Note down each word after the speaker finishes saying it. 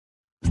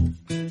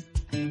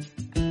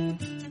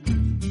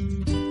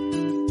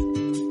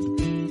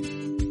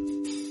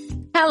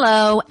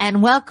Hello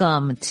and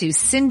welcome to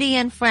Cindy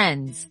and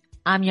Friends.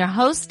 I'm your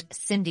host,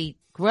 Cindy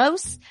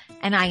Gross,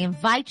 and I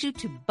invite you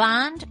to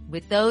bond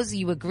with those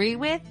you agree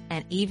with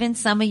and even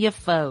some of your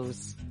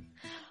foes.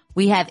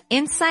 We have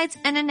insights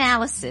and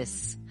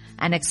analysis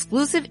and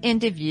exclusive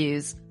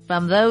interviews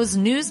from those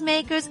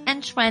newsmakers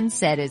and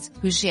trendsetters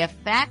who share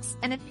facts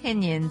and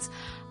opinions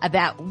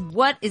about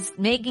what is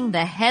making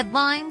the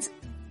headlines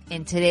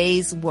in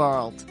today's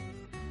world.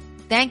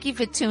 Thank you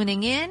for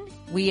tuning in.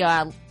 We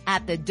are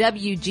at the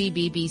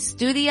WGBB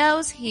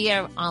studios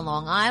here on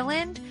Long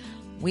Island.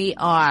 We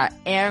are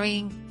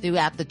airing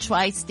throughout the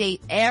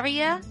tri-state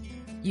area.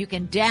 You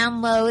can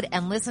download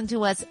and listen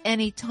to us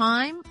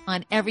anytime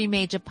on every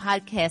major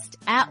podcast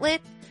outlet.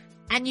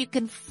 And you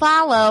can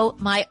follow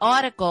my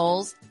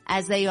articles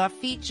as they are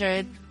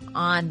featured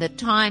on the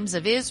Times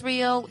of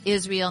Israel,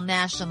 Israel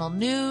National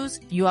News,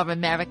 Your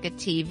America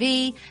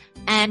TV,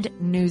 and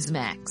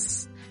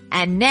Newsmax.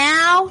 And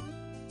now,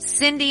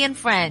 Cindy and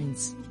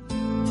Friends.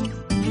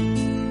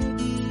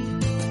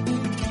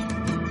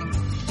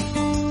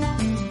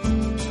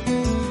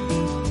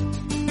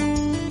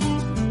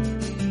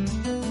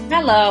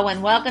 Hello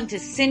and welcome to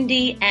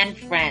Cindy and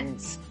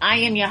Friends. I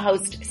am your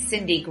host,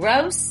 Cindy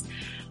Gross,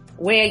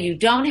 where you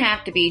don't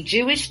have to be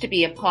Jewish to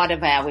be a part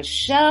of our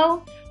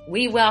show.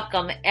 We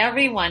welcome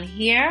everyone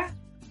here.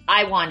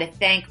 I want to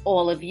thank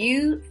all of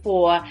you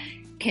for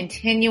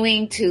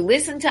continuing to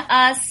listen to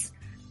us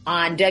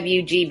on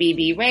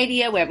WGBB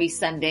Radio every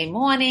Sunday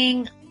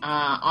morning,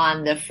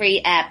 on the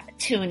free app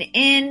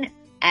TuneIn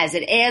as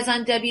it airs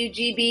on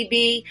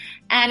WGBB,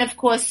 and of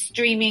course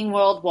streaming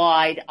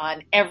worldwide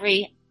on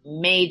every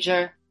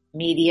major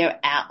media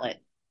outlet.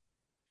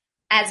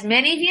 As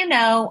many of you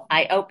know,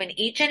 I open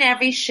each and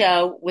every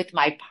show with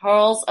my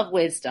pearls of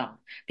wisdom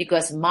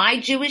because my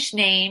Jewish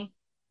name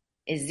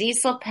is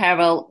Zisel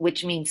Perel,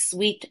 which means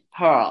sweet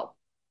pearl.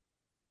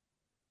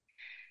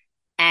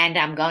 And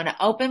I'm going to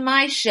open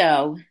my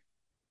show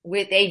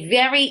with a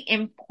very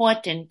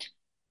important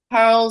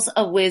pearls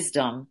of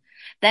wisdom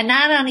that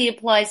not only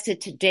applies to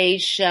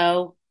today's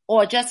show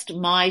or just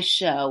my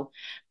show,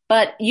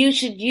 but you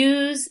should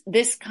use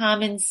this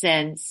common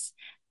sense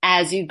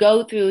as you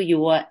go through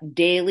your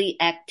daily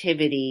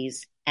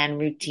activities and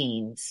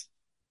routines.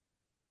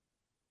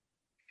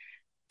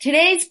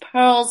 Today's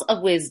pearls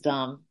of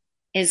wisdom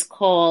is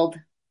called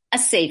a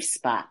safe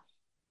spot.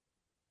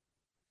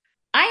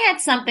 I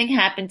had something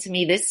happen to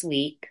me this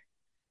week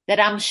that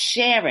I'm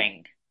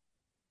sharing,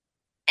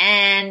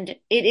 and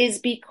it is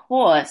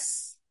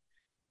because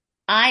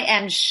I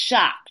am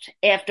shocked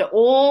after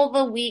all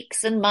the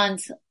weeks and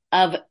months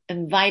of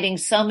inviting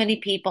so many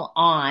people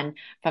on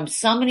from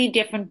so many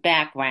different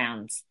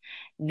backgrounds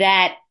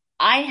that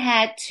I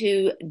had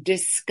to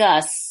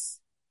discuss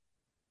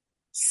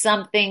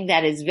something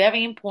that is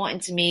very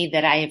important to me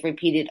that I have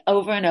repeated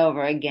over and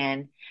over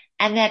again,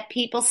 and that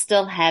people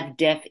still have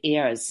deaf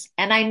ears.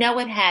 And I know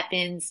it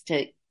happens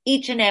to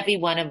each and every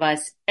one of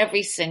us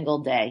every single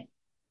day.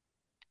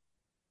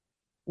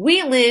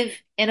 We live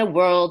in a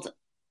world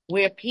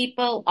where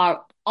people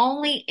are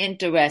only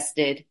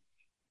interested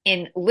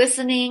in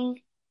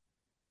listening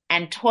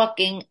and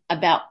talking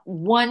about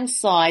one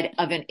side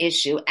of an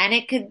issue. And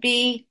it could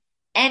be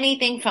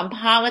anything from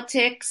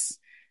politics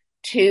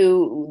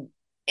to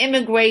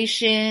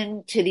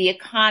immigration to the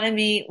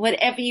economy,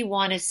 whatever you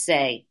want to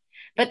say.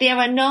 But there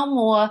are no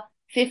more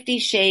 50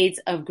 shades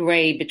of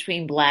gray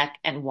between black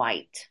and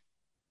white.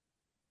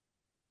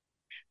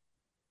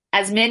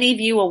 As many of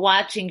you are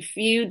watching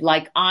Feud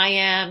like I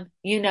am,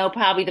 you know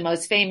probably the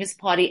most famous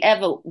party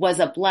ever was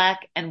a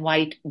black and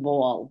white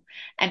ball.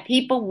 And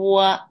people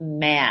wore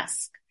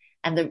masks.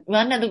 And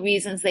one of the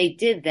reasons they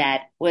did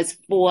that was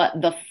for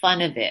the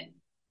fun of it.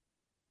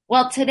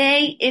 Well,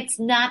 today it's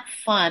not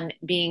fun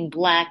being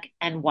black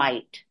and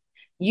white.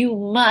 You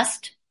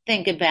must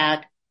think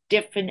about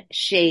different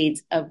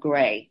shades of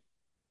gray.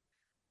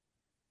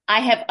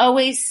 I have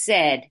always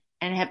said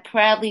and have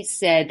proudly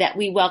said that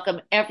we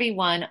welcome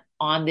everyone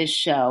on this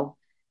show,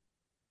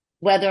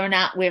 whether or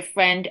not we're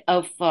friend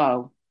or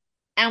foe.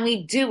 And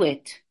we do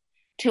it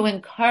to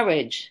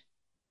encourage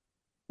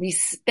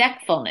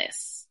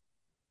respectfulness.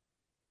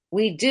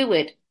 We do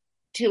it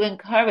to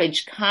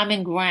encourage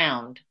common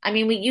ground. I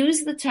mean, we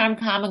use the term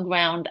common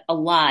ground a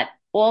lot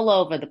all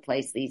over the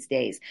place these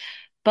days,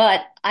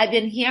 but I've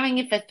been hearing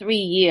it for 3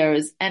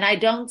 years and I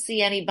don't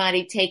see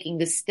anybody taking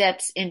the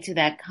steps into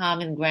that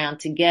common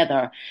ground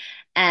together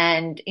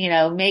and,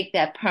 make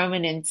that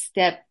permanent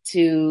step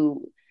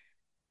to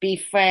be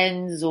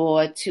friends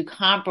or to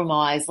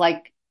compromise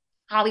like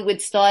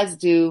Hollywood stars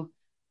do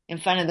in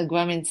front of the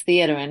Grauman's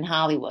Theater in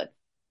Hollywood.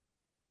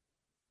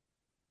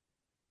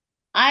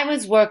 I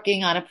was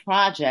working on a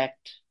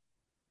project,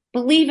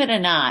 believe it or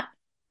not,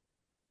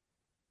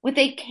 with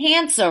a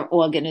cancer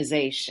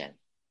organization.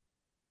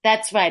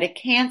 That's right, a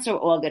cancer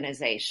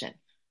organization.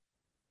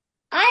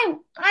 I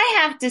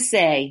have to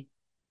say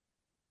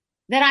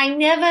that I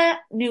never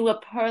knew a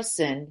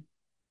person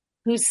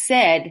who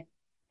said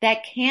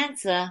that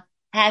cancer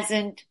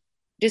hasn't,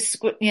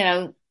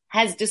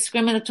 has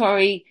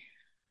discriminatory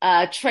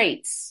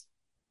traits.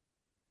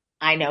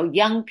 I know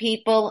young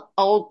people,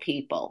 old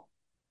people,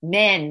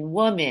 men,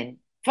 women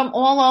from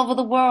all over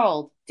the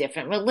world,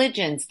 different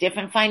religions,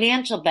 different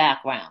financial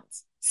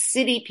backgrounds,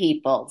 city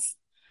peoples,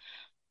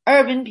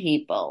 urban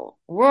people,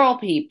 rural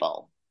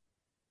people.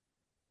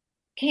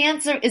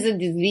 Cancer is a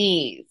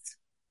disease.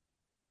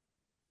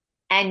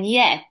 And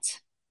yet,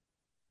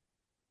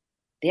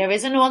 there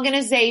is an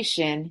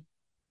organization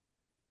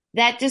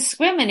that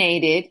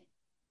discriminated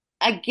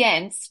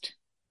against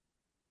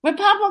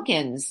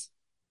Republicans.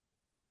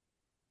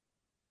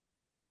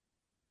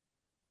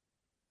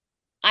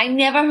 I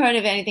never heard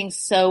of anything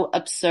so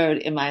absurd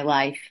in my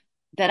life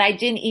that I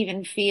didn't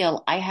even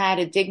feel I had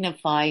to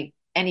dignify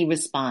any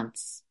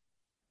response.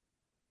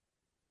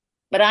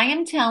 But I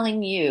am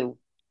telling you,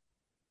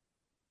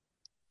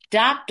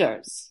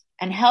 doctors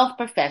and health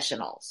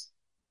professionals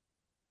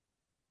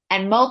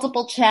and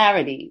multiple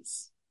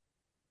charities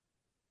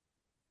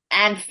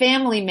and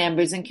family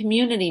members and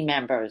community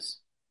members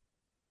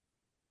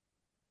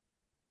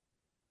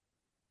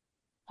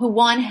who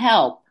want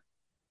help,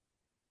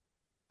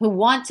 who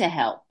want to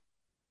help,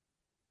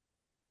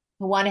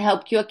 who want to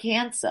help cure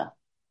cancer,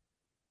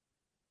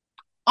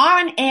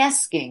 aren't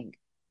asking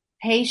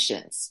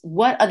patients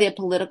what are their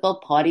political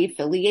party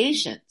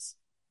affiliations.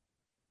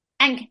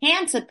 And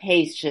cancer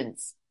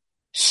patients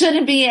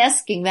shouldn't be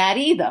asking that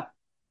either.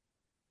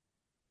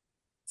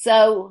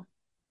 So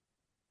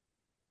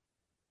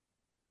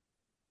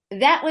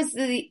that was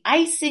the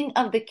icing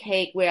of the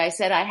cake where I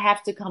said I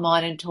have to come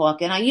on and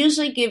talk. And I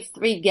usually give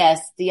 3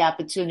 guests the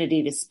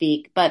opportunity to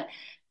speak, but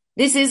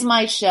this is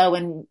my show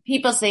and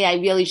people say I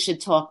really should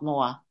talk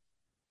more.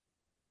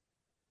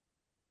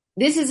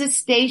 This is a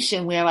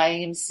station where I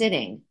am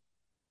sitting,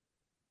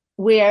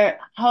 where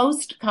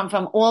hosts come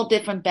from all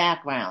different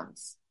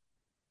backgrounds.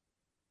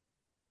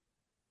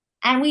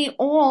 And we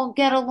all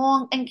get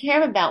along and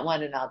care about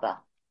one another.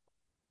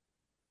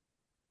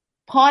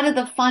 Part of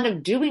the fun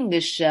of doing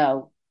this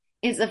show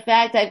is the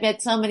fact I've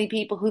met so many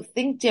people who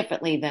think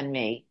differently than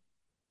me,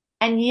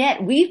 and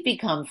yet we've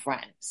become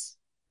friends.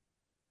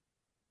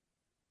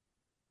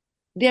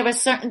 There are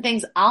certain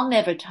things I'll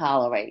never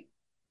tolerate,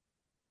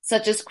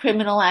 such as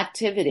criminal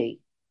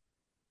activity,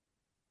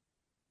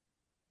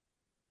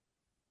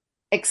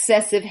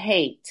 excessive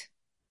hate.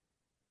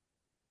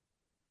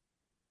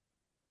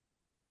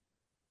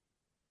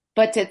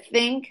 But to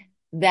think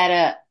that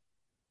a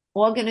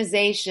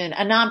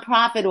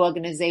nonprofit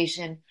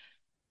organization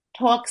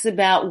talks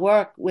about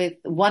work with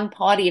one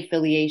party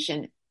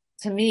affiliation,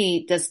 to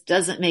me, just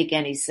doesn't make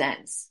any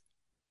sense.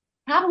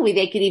 Probably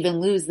they could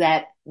even lose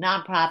that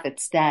nonprofit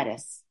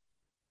status.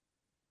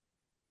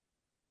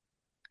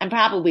 And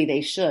probably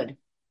they should.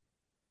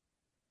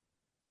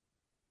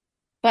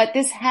 But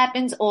this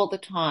happens all the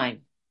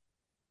time.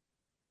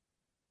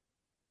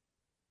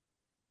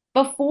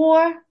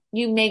 Before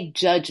you make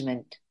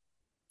judgment,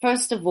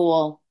 first of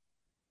all,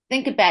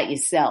 think about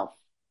yourself.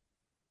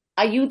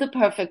 Are you the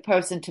perfect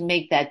person to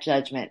make that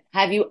judgment?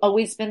 Have you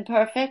always been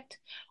perfect?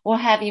 Or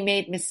have you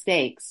made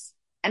mistakes?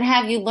 And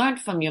have you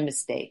learned from your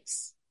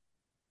mistakes?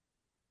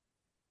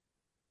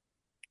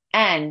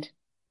 And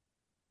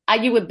are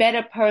you a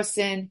better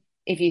person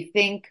if you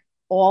think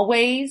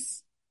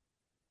always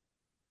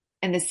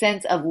in the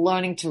sense of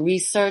learning to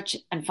research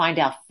and find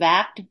out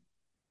fact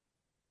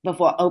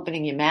before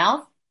opening your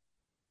mouth?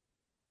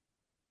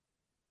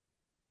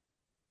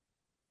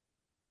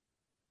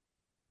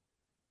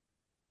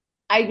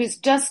 I was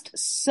just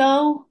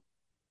so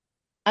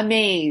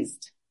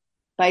amazed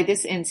by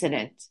this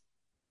incident.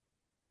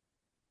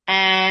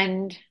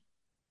 And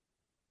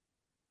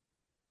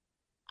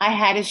I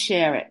had to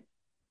share it.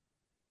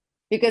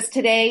 Because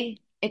today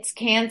it's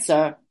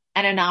cancer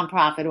and a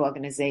nonprofit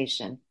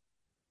organization.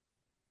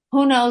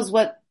 Who knows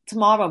what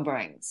tomorrow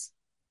brings?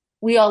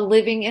 We are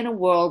living in a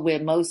world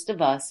where most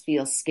of us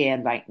feel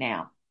scared right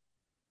now.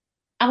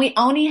 And we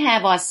only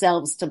have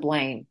ourselves to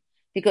blame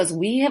because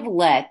we have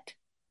let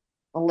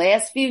the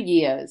last few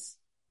years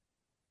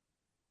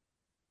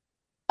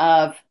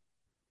of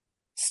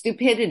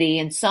stupidity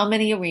in so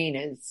many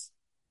arenas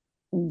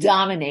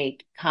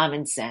dominate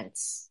common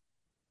sense.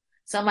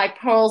 So my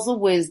pearls of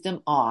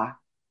wisdom are,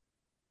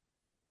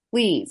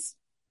 please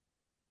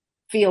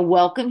feel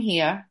welcome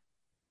here.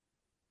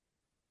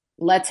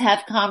 Let's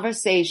have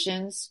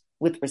conversations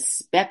with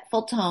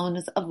respectful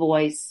tones of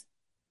voice,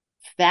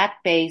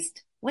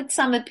 fact-based, with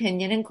some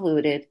opinion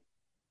included.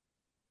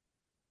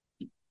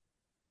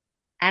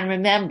 And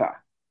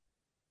remember,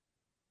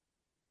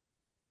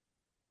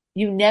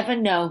 you never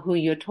know who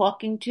you're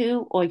talking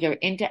to or you're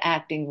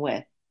interacting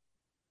with.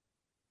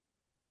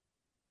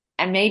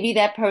 And maybe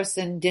that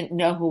person didn't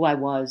know who I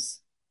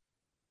was.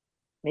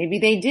 Maybe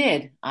they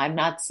did. I'm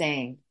not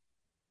saying.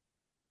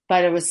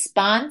 But a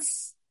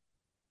response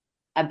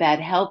about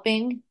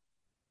helping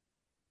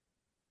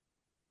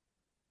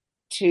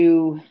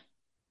to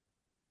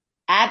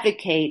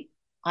advocate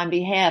on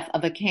behalf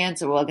of a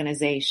cancer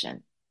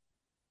organization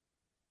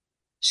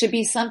should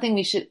be something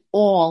we should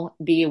all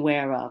be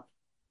aware of.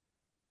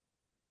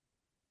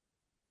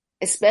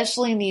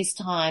 especially in these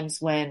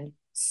times when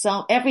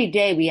every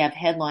day we have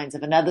headlines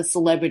of another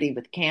celebrity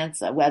with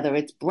cancer, whether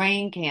it's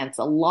brain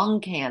cancer,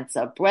 lung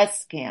cancer,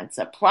 breast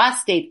cancer,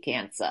 prostate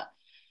cancer,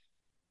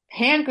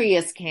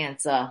 pancreas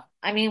cancer.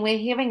 I mean, we're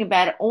hearing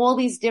about all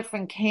these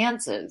different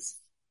cancers.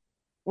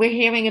 We're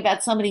hearing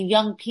about so many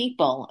young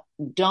people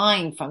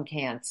dying from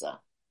cancer.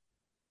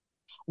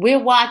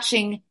 We're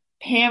watching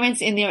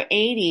parents in their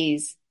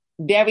 80s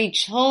bury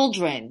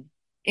children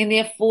in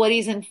their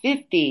 40s and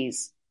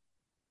 50s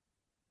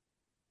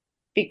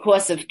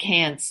because of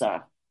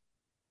cancer.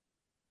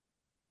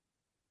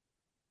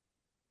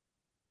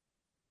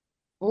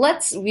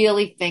 Let's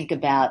really think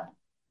about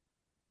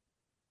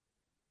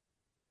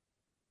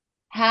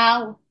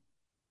how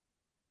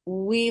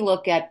we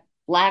look at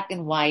black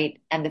and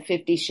white and the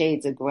 50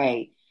 shades of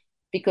gray,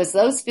 because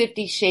those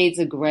 50 shades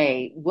of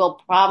gray will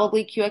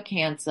probably cure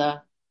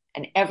cancer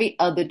and every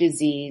other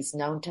disease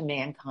known to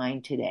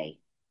mankind today,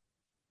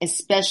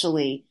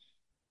 especially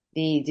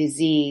the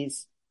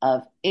disease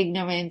of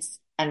ignorance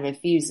and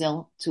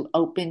refusal to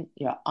open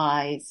your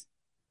eyes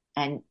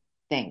and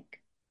think.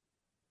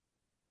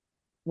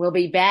 We'll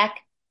be back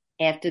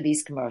after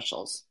these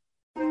commercials.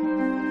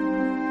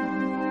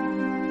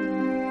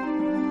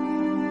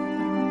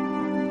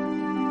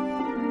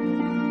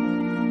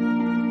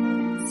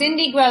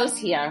 Cindy Gross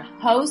here,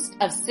 host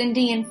of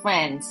Cindy and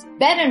Friends,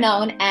 better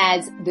known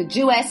as the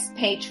Jewess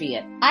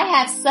Patriot. I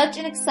have such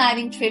an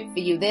exciting trip for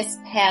you this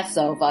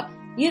Passover.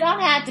 You don't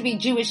have to be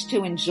Jewish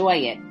to enjoy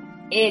it.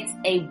 It's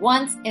a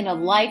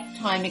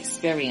once-in-a-lifetime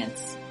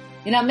experience.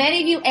 You know,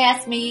 many of you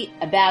asked me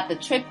about the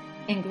trip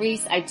in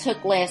Greece I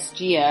took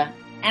last year,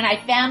 and I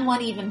found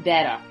one even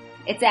better.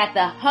 It's at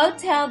the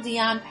Hotel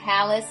Dion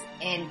Palace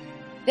in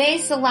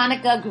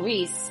Thessalonica,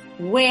 Greece,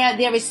 where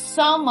there is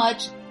so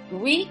much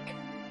Greek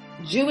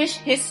Jewish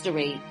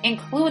history,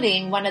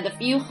 including one of the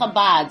few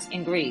Chabads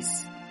in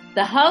Greece.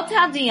 The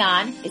Hotel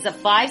Dion is a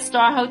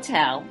 5-star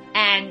hotel,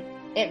 and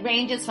it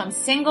ranges from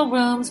single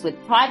rooms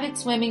with private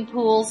swimming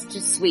pools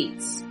to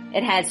suites.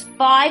 It has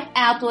 5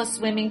 outdoor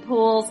swimming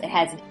pools. It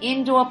has an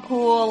indoor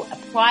pool, a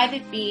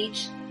private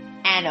beach,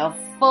 and a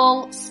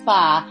full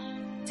spa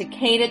to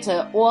cater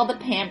to all the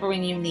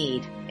pampering you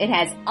need. It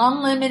has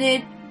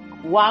unlimited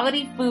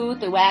quality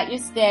food throughout your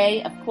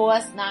stay, of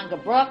course,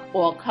 non-gebruk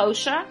or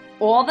kosher.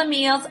 All the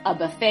meals are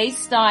buffet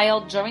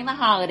style during the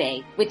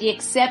holiday, with the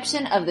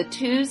exception of the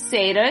 2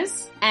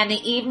 seders and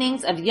the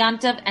evenings of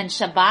Yontif and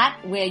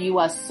Shabbat, where you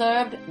are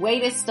served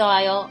waiter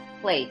style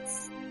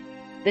plates.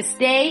 The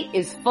stay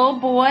is full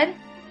board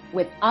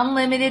with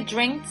unlimited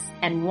drinks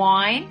and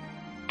wine,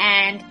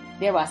 and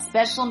there are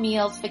special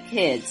meals for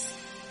kids.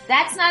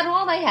 That's not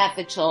all they have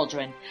for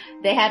children.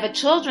 They have a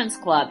children's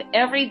club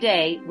every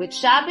day with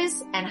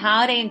Shabbos and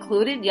holiday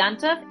included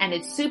Yontif, and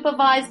it's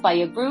supervised by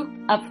a group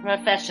of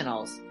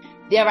professionals.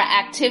 There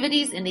are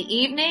activities in the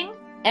evening,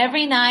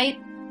 every night,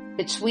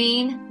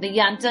 between the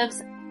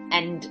Yontifs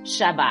and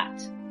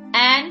Shabbat.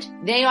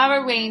 And they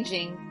are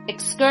arranging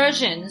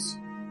excursions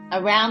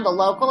around the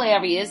local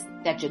areas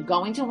that you're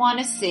going to want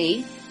to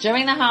see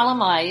during the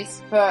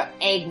holidays for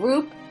a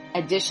group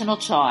additional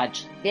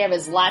charge. There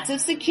is lots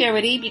of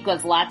security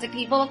because lots of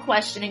people are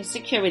questioning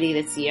security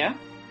this year.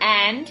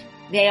 And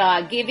they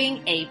are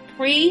giving a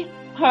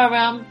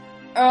pre-Purim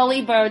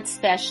early bird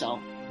special.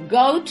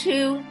 Go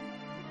to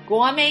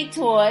Gourmet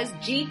Tours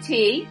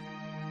GT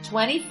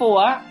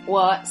 24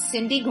 or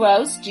Cindy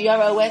Gross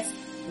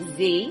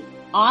GROSZ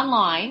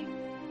online,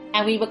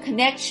 and we will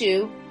connect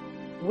you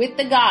with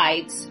the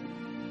guides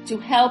to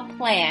help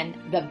plan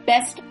the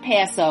best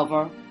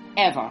Passover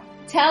ever.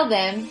 Tell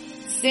them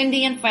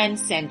Cindy and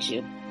Friends sent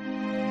you.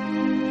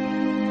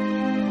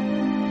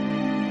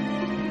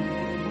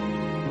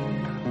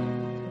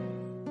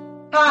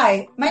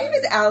 Hi, my name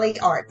is Allie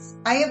Arts.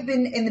 I have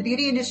been in the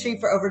beauty industry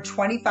for over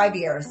 25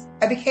 years.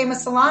 I became a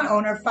salon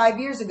owner 5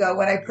 years ago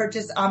when I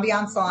purchased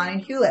Ambiance Salon in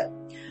Hewlett.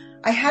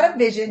 I had a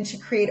vision to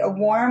create a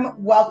warm,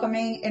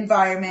 welcoming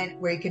environment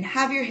where you can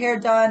have your hair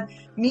done,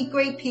 meet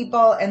great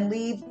people, and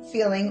leave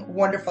feeling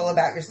wonderful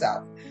about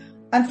yourself.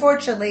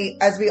 Unfortunately,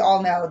 as we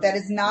all know, that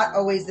is not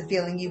always the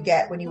feeling you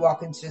get when you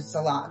walk into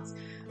salons.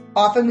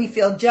 Often we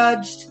feel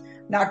judged,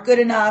 not good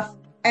enough,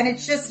 and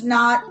it's just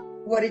not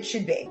what it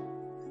should be.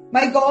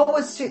 My goal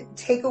was to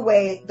take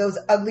away those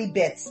ugly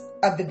bits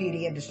of the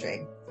beauty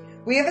industry.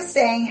 We have a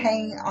saying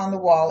hanging on the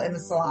wall in the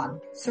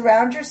salon: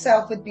 surround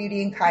yourself with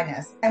beauty and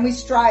kindness, and we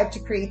strive to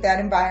create that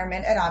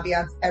environment and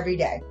ambiance every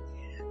day.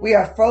 We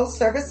are a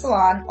full-service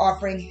salon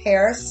offering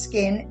hair,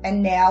 skin,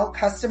 and nail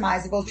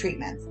customizable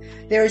treatments.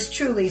 There is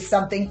truly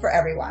something for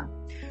everyone.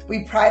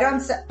 We pride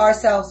on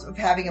ourselves of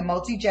having a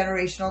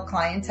multi-generational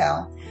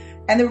clientele.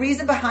 And the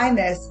reason behind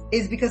this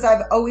is because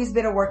I've always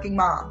been a working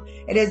mom.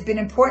 It has been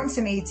important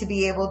to me to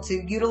be able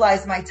to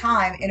utilize my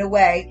time in a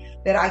way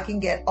that I can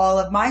get all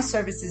of my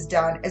services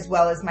done as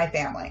well as my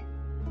family.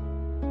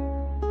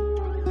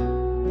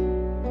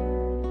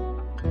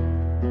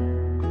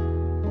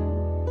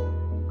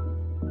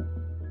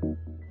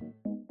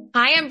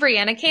 Hi, I'm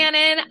Brianna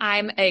Cannon.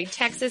 I'm a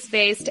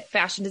Texas-based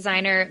fashion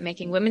designer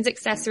making women's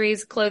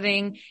accessories,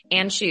 clothing,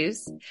 and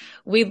shoes.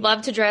 We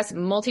love to dress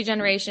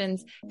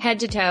multi-generations,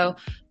 head to toe.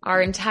 Our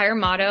entire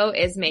motto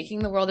is making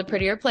the world a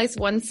prettier place,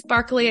 one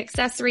sparkly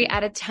accessory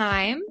at a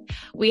time.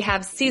 We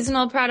have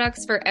seasonal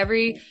products for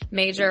every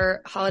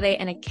major holiday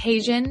and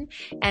occasion,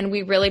 and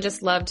we really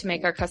just love to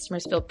make our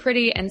customers feel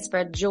pretty and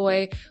spread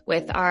joy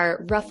with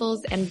our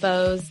ruffles and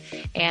bows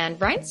and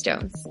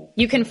rhinestones.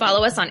 You can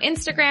follow us on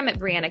Instagram at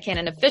Brianna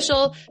Cannon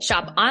Official,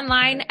 shop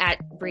online at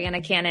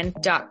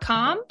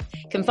BriannaCannon.com.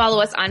 You can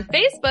follow us on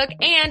Facebook,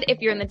 and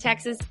if you're in the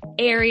Texas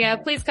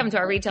area, please come to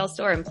our retail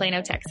store in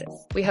Plano, Texas.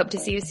 We hope to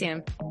see you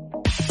soon.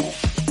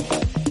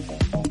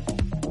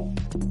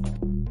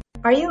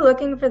 Are you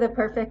looking for the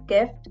perfect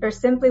gift or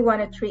simply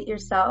want to treat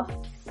yourself?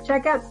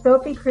 Check out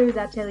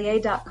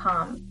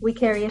SophieCruzAtelier.com. We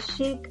carry a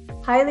chic,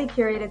 highly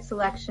curated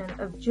selection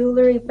of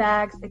jewelry,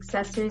 bags,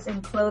 accessories,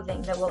 and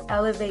clothing that will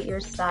elevate your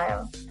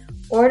style.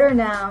 Order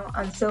now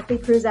on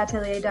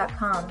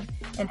SophieCruzAtelier.com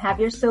and have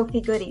your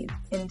Sophie goodies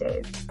in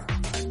days.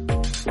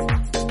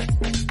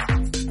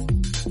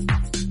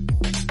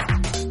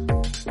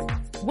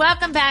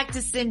 Welcome back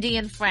to Cindy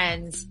and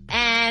Friends.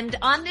 And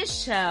on this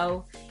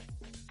show,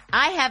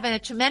 I have a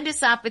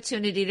tremendous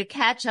opportunity to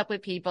catch up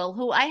with people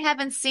who I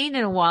haven't seen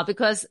in a while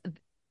because,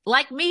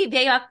 like me,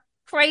 they are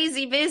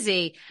crazy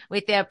busy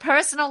with their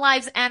personal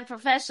lives and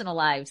professional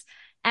lives.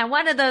 And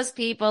one of those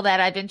people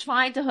that I've been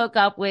trying to hook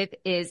up with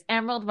is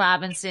Emerald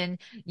Robinson.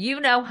 You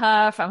know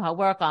her from her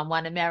work on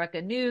One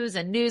America News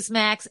and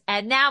Newsmax,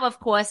 and now, of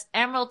course,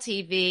 Emerald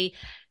TV.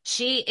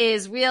 She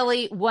is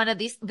really one of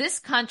this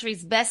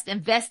country's best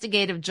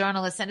investigative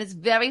journalists. And it's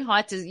very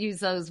hard to use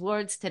those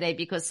words today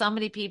because so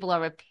many people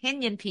are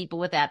opinion people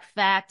without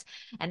fact.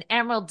 And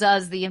Emerald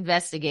does the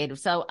investigative.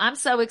 So I'm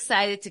so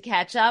excited to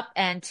catch up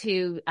and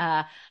to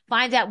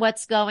find out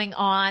what's going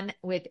on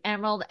with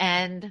Emerald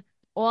and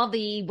all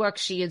the work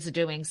she is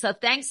doing. So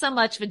thanks so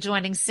much for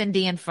joining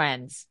Cindy and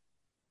Friends.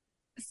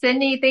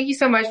 Cindy, thank you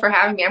so much for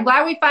having me. I'm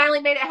glad we finally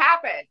made it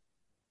happen.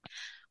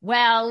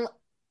 Well,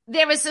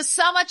 there is just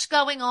so much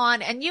going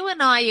on, and you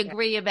and I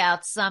agree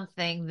about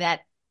something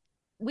that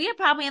we are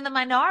probably in the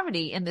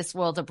minority in this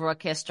world of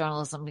broadcast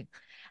journalism,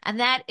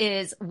 and that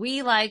is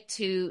we like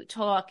to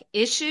talk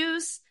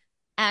issues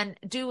and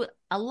do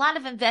a lot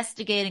of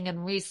investigating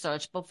and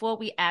research before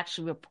we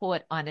actually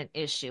report on an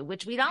issue,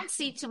 which we don't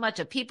see too much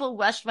of. People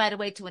rush right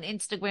away to an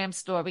Instagram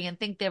story and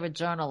think they're a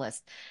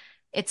journalist.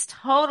 It's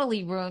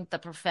totally ruined the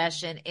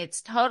profession.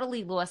 It's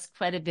totally lost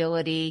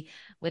credibility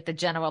with the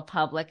general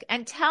public.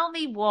 And tell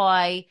me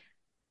why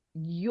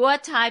your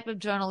type of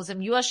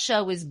journalism, your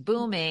show is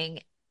booming,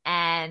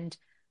 and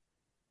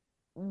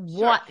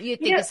what you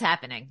think is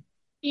happening.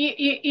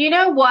 You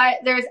know what?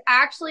 There's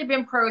actually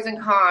been pros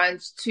and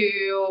cons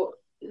to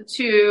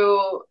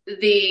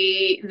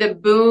the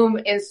boom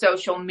in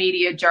social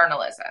media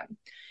journalism.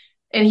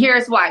 And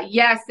here's why.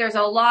 Yes, there's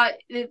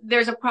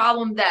a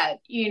problem that,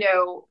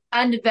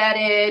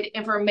 unvetted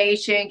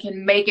information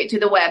can make it to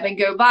the web and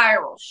go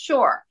viral.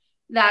 Sure,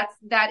 that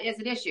is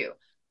an issue.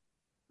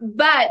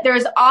 But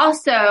there's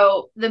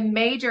also the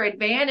major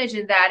advantage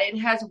in that it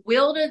has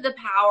wielded the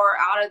power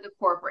out of the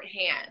corporate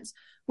hands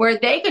where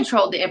they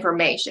controlled the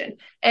information.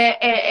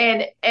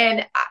 And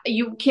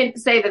you can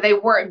say that they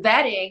weren't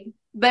vetting,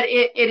 but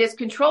it is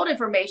controlled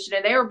information,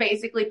 and they were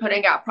basically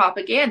putting out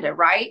propaganda,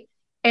 right?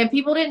 And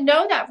people didn't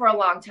know that for a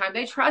long time.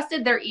 They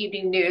trusted their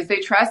evening news. They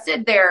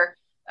trusted their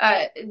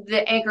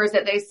the anchors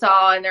that they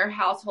saw in their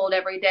household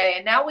every day.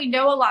 And now we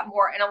know a lot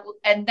more.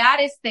 And that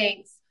is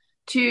thanks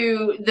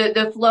to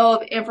the flow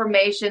of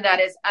information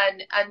that is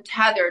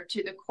untethered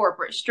to the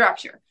corporate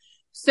structure.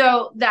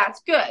 So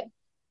that's good.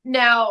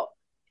 Now,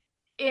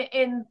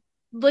 in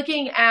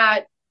looking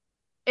at,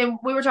 and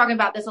we were talking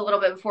about this a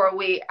little bit before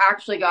we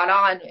actually got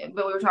on,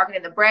 but we were talking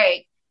in the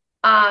break.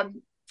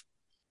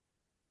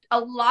 A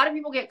lot of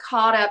people get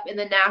caught up in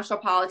the national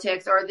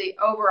politics or the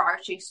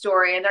overarching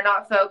story, and they're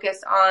not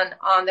focused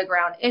on the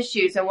ground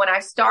issues. And when I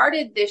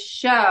started this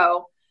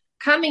show,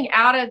 coming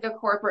out of the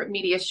corporate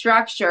media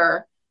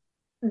structure,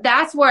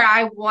 that's where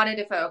I wanted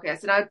to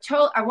focus. And I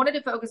wanted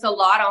to focus a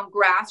lot on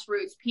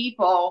grassroots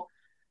people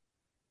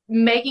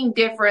making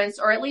difference,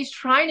 or at least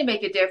trying to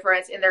make a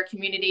difference in their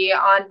community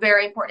on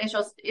very important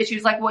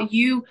issues like what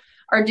you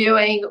are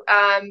doing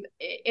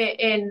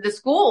in the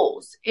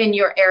schools in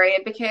your area.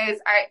 Because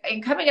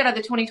in coming out of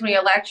the 2020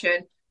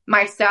 election,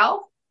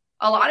 myself,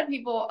 a lot of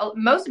people,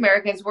 most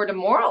Americans were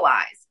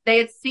demoralized. They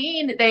had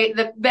seen,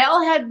 the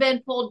veil had been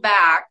pulled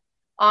back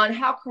on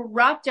how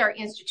corrupt our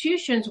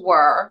institutions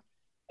were.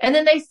 And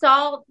then they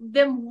saw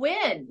them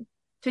win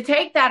to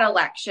take that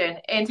election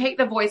and take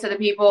the voice of the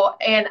people.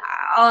 And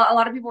a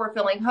lot of people were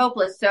feeling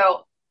hopeless.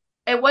 So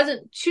it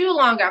wasn't too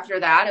long after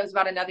that. It was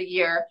about another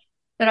year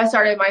that I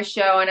started my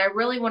show, and I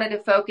really wanted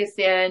to focus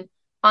in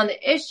on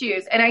the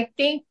issues. And I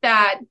think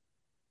that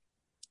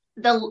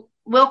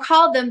we'll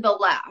call them the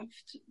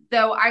left,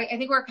 though I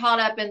think we're caught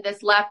up in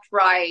this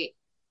left-right,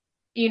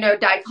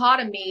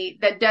 dichotomy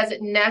that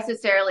doesn't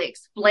necessarily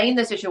explain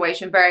the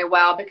situation very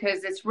well,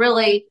 because it's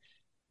really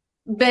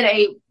been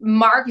a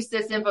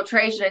Marxist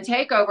infiltration and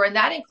takeover, and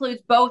that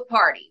includes both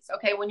parties.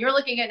 Okay, when you're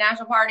looking at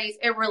national parties,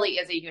 it really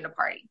is a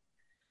uniparty.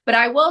 But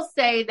I will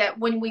say that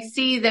when we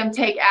see them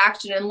take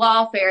action in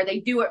lawfare, they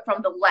do it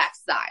from the left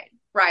side,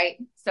 right?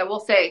 So we'll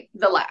say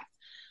the left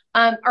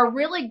are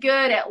really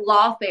good at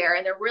lawfare,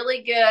 and they're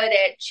really good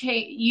at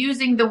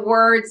using the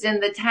words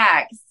in the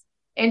text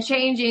and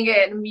changing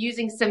it and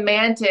using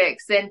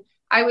semantics. And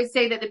I would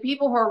say that the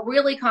people who are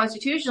really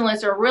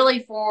constitutionalists are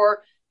really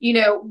for,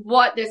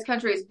 what this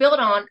country is built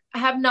on,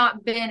 have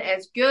not been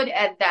as good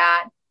at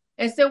that.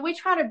 And so we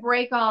try to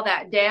break all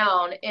that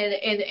down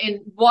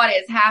in what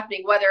is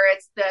happening, whether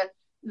it's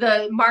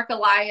the Mark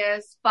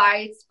Elias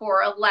fights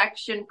for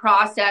election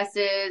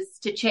processes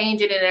to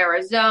change it in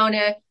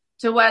Arizona,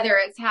 to whether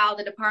it's how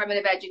the Department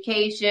of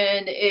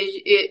Education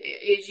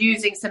is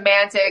using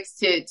semantics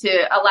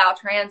to allow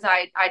trans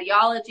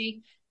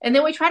ideology. And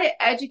then we try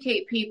to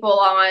educate people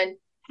on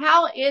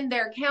how in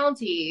their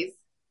counties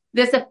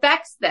this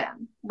affects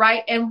them,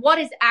 right? And what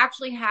is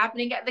actually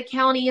happening at the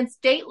county and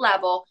state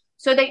level,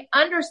 so they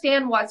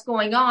understand what's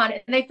going on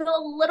and they feel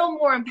a little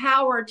more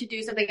empowered to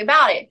do something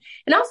about it.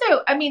 And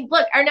also,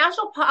 look, our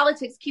national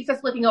politics keeps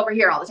us looking over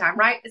here all the time,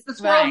 right? It's the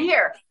squirrel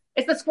here.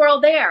 It's the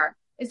squirrel there.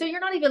 And so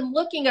you're not even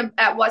looking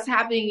at what's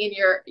happening in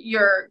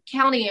your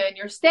county and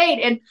your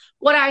state. And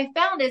what I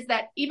found is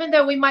that even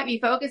though we might be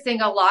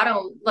focusing a lot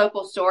on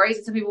local stories,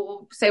 and some people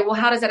will say, well,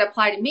 how does that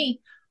apply to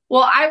me?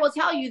 Well, I will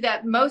tell you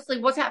that mostly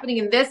what's happening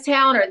in this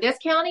town or this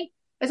county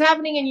is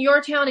happening in your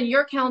town and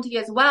your county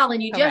as well.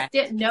 And you just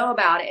didn't know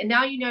about it. And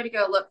now you know to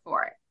go look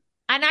for it.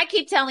 And I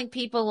keep telling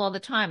people all the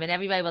time, and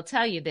everybody will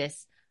tell you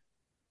this,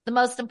 the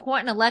most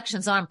important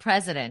elections aren't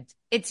president.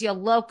 It's your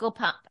local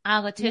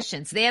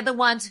politicians. They're the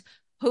ones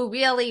who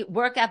really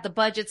work out the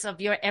budgets of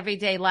your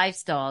everyday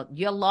lifestyle,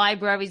 your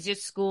libraries, your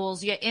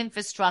schools, your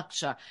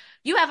infrastructure.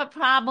 You have a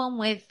problem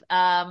with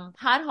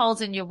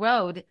potholes in your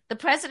road, the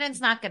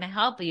president's not going to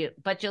help you,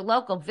 but your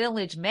local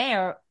village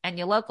mayor and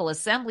your local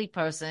assembly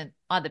person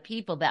are the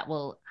people that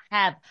will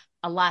have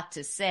a lot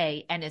to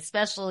say, and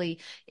especially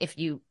if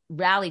you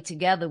rally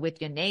together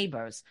with your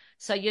neighbors.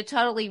 So you're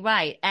totally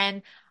right.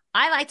 And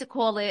I like to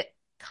call it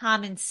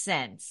common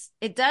sense.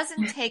 It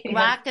doesn't take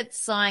rocket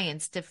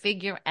science to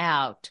figure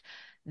out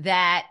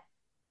that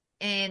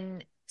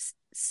in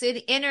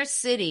inner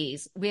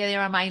cities where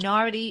there are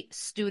minority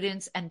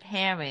students and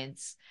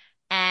parents,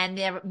 and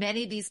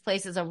many of these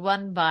places are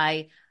run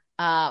by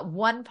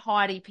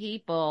one-party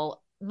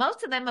people,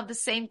 most of them of the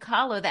same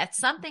color, that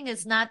something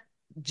is not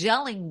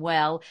gelling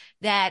well,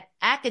 that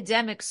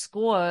academic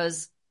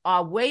scores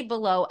are way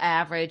below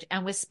average,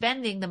 and we're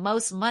spending the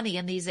most money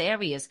in these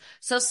areas.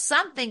 So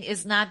something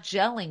is not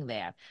gelling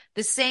there.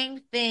 The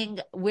same thing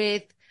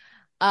with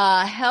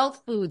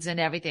health foods and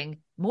everything.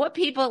 More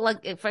people,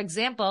 like, for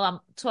example, I'm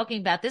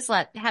talking about this a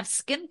lot, have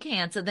skin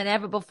cancer than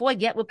ever before,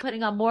 yet we're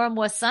putting on more and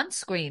more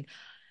sunscreen.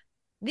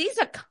 These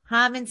are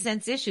common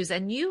sense issues,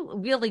 and you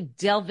really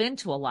delve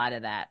into a lot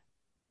of that.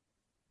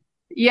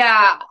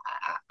 Yeah,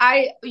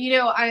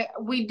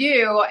 we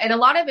do. And a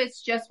lot of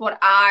it's just what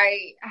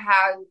I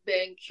have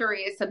been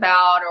curious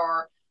about,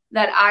 or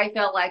that I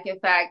feel like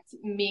affect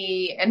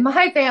me and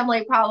my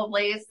family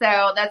probably.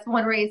 So that's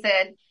one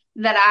reason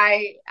that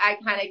I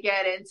kind of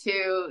get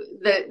into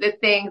the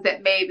things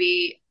that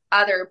maybe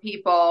other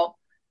people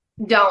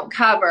don't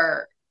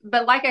cover.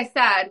 But like I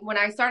said, when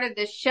I started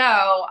this show,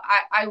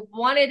 I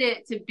wanted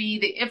it to be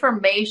the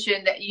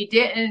information that you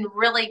didn't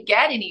really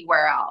get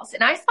anywhere else.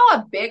 And I saw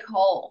a big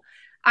hole.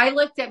 I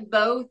looked at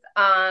both.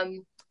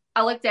 I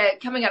looked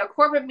at coming out of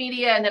corporate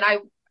media, and then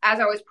as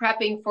I was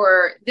prepping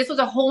for, this was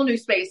a whole new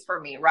space for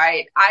me,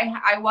 right?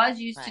 I was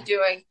used to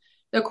doing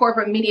the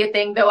corporate media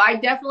thing, though I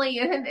definitely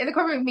in the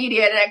corporate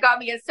media, and it got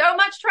me in so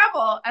much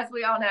trouble, as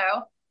we all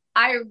know.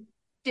 I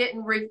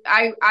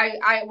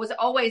was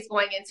always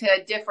going into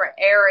a different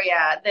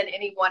area than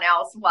anyone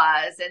else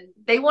was, and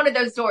they wanted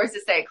those doors to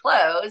stay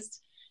closed.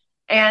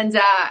 And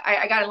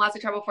I got in lots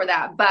of trouble for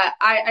that. But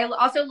I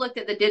also looked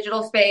at the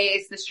digital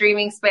space, the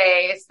streaming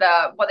space,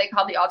 what they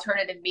call the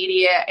alternative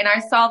media. And I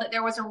saw that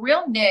there was a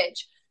real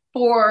niche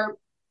for,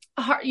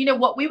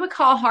 what we would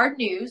call hard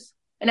news,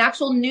 an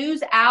actual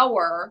news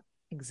hour.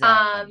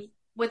 Exactly.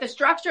 With a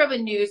structure of a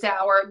news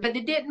hour, but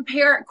it didn't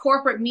parrot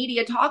corporate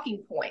media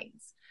talking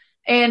points.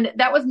 And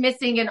that was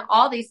missing in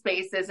all these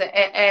spaces.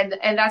 And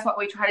that's what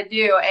we try to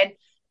do. And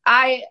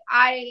I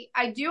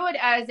do it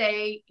as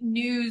a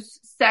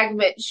news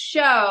segment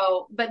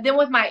show, but then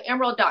with my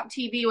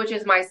Emerald.tv, which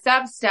is my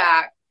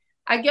Substack,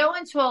 I go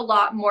into a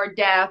lot more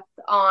depth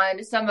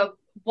on some of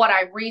what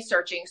I'm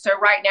researching. So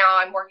right now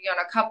I'm working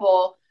on a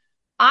couple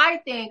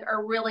I think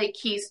are really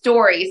key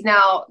stories.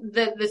 Now,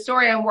 the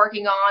story I'm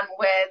working on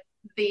with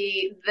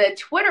the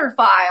Twitter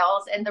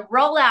files and the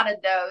rollout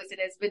of those, and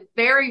it's been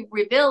very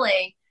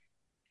revealing,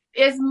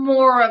 is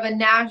more of a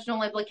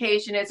national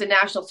implication. It's a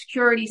national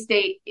security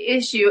state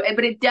issue,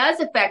 but it does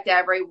affect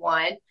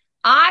everyone.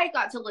 I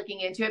got to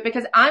looking into it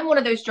because I'm one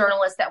of those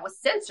journalists that was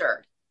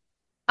censored.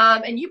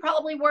 And you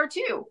probably were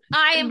too.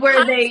 I am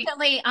where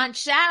constantly on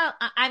shadow.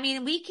 I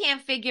mean, we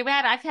can't figure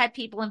out. I've had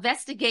people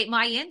investigate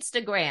my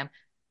Instagram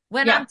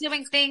when I'm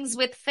doing things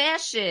with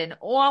fashion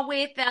or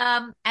with,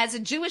 as a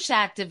Jewish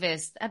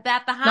activist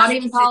about the not hostage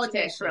even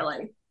politics, situation.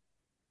 really.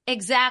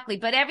 Exactly.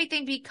 But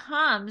everything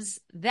becomes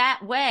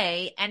that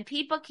way and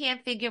people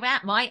can't figure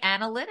out my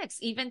analytics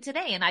even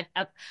today. And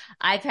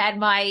I've had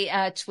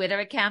my Twitter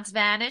accounts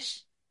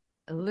vanish,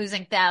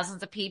 losing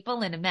thousands of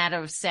people in a matter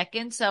of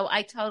seconds. So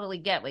I totally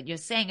get what you're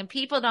saying. And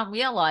people don't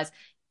realize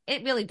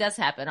it really does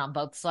happen on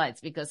both sides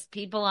because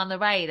people on the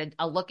right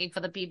are looking for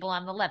the people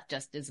on the left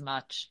just as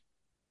much.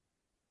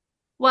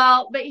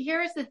 Well, but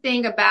here's the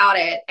thing about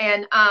it.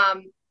 And,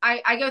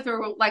 I go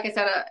through, like I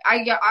said,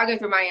 I go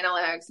through my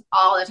analytics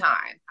all the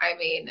time. I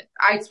mean,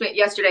 I spent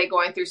yesterday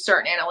going through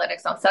certain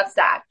analytics on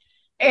Substack,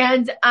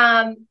 and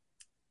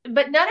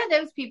but none of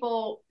those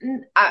people,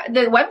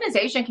 the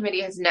weaponization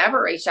committee has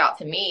never reached out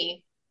to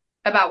me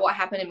about what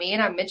happened to me,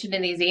 and I mentioned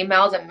in these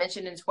emails, I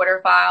mentioned in Twitter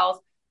files.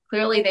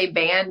 Clearly, they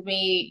banned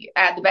me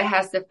at the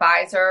behest of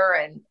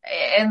Pfizer and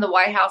in the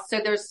White House. So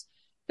there's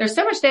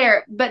so much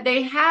there, but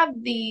they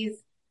have these.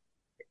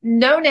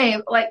 No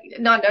name, like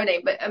not no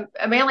name, but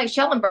a man like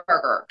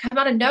Schellenberger come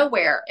out of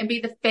nowhere and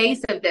be the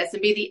face of this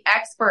and be the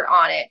expert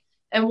on it.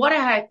 And what I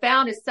have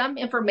found is some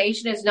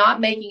information is not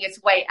making its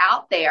way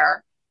out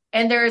there.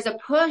 And there is a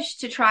push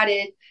to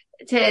try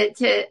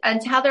to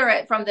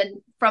untether it from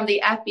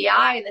the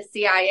FBI and the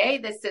CIA,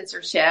 this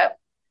censorship,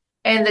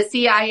 and the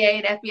CIA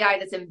and FBI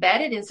that's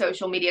embedded in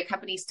social media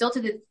companies still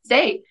to this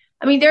day.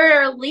 I mean, there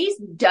are at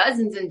least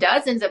dozens and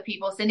dozens of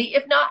people, Cindy,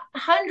 if not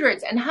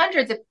hundreds and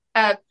hundreds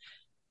of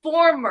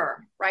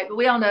former, right? But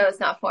we all know it's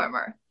not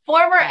former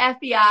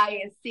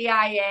FBI and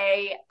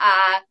CIA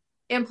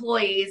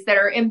employees that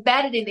are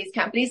embedded in these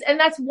companies. And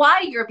that's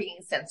why you're being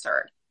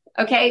censored.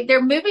 Okay.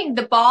 They're moving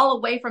the ball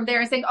away from there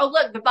and saying, oh,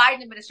 look, the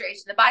Biden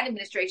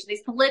administration,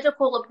 these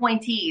political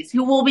appointees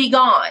who will be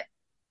gone,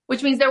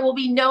 which means there will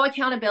be no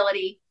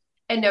accountability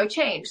and no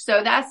change.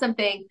 So that's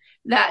something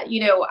that,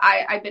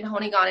 I've been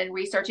honing on and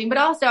researching, but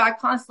also I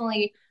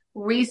constantly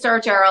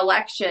research our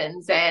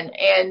elections and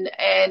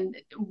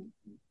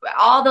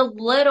all the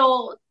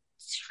little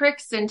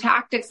tricks and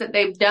tactics that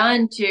they've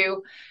done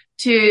to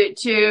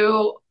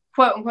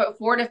quote unquote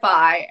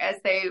fortify, as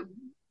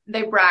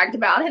they bragged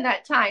about in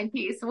that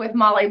timepiece with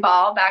Molly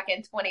Ball back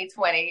in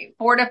 2020,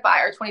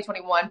 fortify, or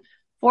 2021,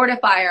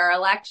 fortify our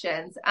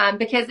elections.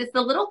 Because it's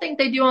the little things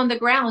they do on the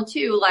ground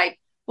too, like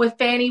with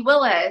Fani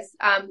Willis.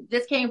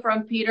 This came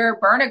from Peter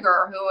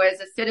Berniger, who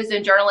is a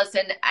citizen journalist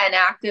and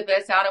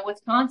activist out of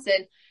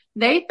Wisconsin.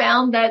 They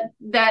found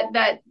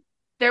that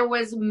there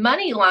was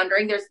money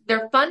laundering.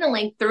 They're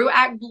funneling through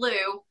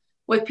ActBlue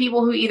with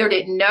people who either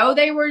didn't know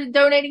they were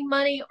donating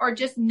money or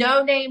just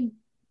no name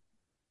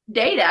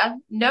data,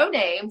 no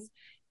names,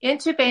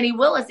 into Fani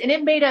Willis. And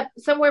it made up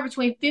somewhere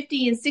between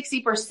 50 and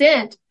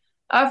 60%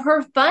 of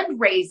her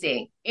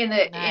fundraising in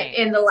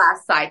the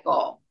last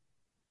cycle.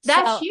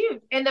 That's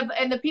huge. And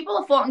the people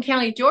of Fulton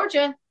County,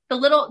 Georgia,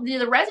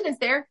 the residents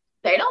there,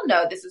 they don't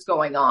know this is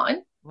going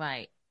on.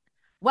 Right.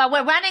 Well,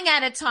 we're running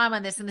out of time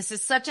on this, and this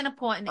is such an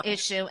important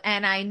issue.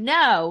 And I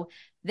know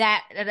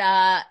that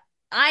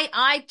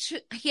I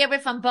hear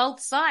it from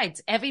both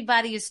sides.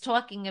 Everybody is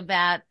talking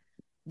about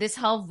this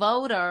whole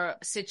voter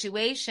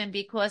situation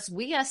because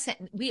we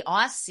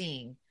are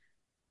seeing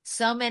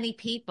so many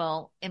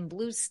people in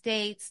blue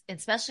states,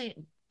 especially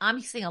I'm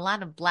seeing a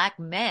lot of Black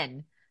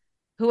men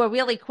who are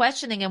really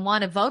questioning and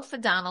want to vote for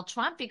Donald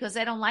Trump because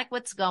they don't like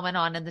what's going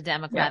on in the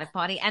Democratic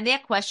Party. And they're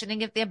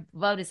questioning if their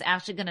vote is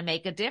actually going to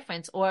make a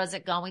difference or is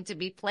it going to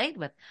be played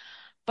with.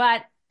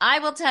 But I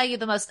will tell you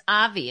the most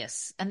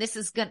obvious, and this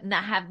is going to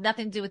have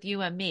nothing to do with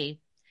you and me.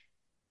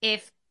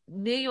 If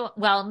New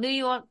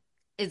York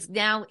is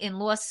now in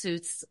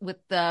lawsuits with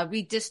the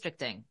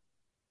redistricting.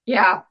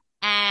 Yeah.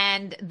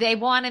 And they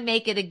want to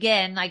make it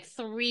again, like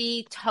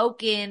 3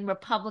 token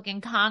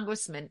Republican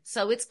congressmen.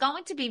 So it's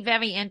going to be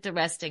very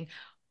interesting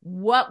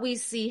what we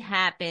see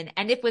happen.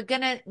 And if we're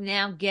going to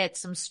now get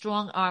some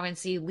strong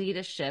RNC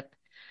leadership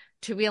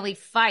to really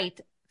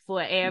fight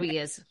for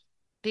areas,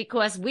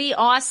 because we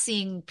are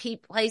seeing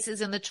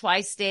places in the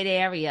tri-state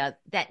area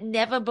that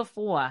never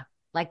before,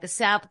 like the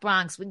South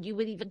Bronx, when you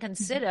would even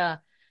consider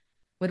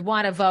would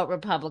want to vote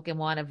Republican,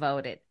 want to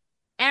vote it.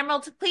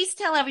 Emerald, please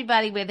tell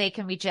everybody where they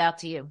can reach out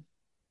to you.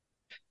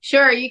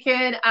 Sure. You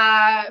can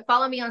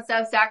follow me on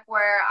Substack,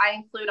 where I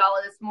include all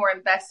of this more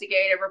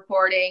investigative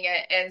reporting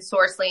and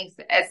source links,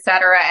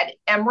 etc. at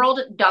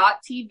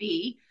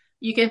emerald.tv.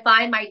 You can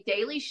find my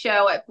daily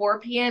show at 4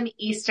 p.m.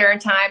 Eastern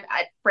time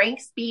at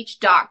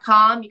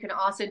frankspeech.com. You can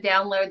also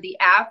download the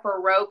app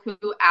for Roku,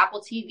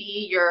 Apple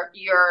TV,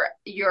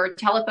 your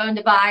telephone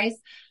device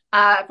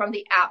from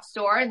the App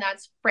Store, and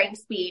that's Frank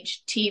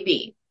Speech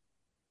TV.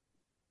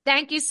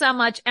 Thank you so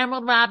much,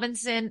 Emerald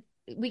Robinson.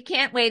 We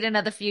can't wait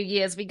another few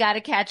years. We got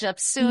to catch up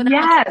soon.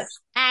 Yes.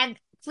 And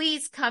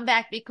please come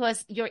back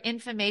because your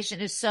information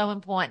is so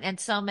important. And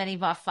so many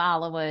of our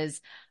followers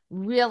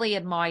really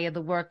admire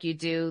the work you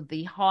do,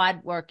 the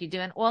hard work you do,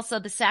 and also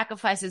the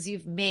sacrifices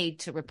you've made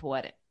to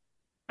report it.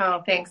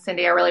 Oh, thanks,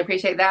 Cindy. I really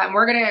appreciate that. And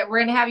we're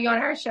gonna have you on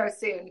our show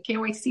soon. Can't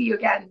wait to see you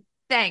again.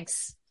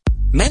 Thanks.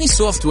 Many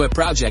software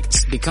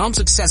projects become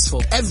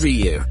successful every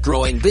year,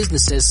 growing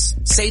businesses,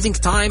 saving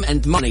time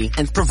and money,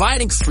 and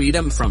providing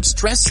freedom from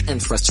stress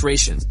and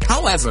frustration.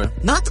 However,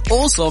 not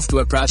all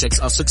software projects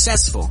are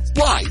successful.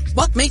 Why?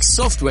 What makes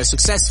software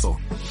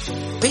successful?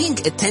 Paying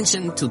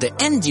attention to the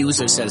end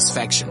user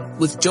satisfaction.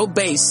 With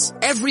JoeBase,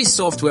 every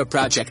software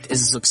project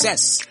is a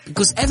success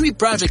because every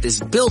project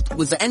is built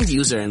with the end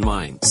user in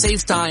mind.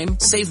 Save time,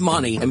 save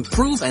money,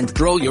 improve and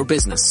grow your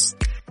business.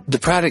 The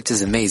product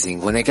is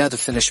amazing. When I got the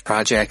finished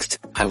project,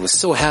 I was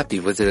so happy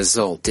with the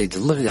result. They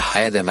delivered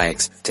higher than my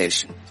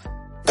expectation.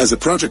 As a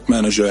project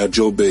manager at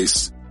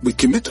JoeBase, we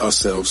commit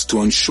ourselves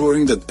to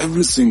ensuring that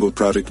every single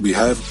project we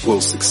have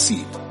will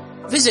succeed.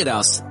 Visit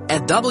us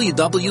at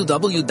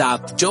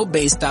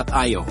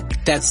www.joebase.io.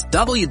 That's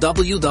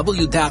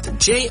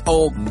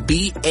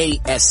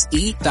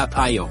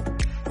www.jobase.io.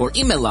 Or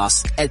email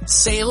us at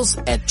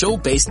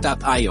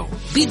sales@joebase.io.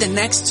 Be the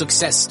next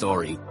success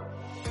story.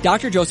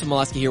 Dr. Joseph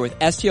Molesky here with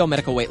STL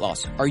Medical Weight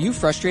Loss. Are you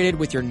frustrated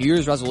with your New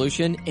Year's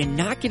resolution and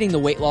not getting the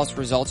weight loss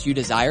results you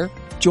desire?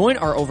 Join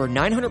our over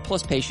 900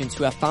 plus patients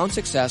who have found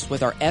success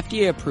with our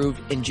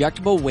FDA-approved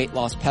injectable weight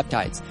loss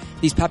peptides.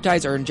 These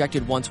peptides are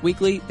injected once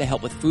weekly. They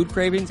help with food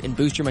cravings and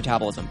boost your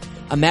metabolism.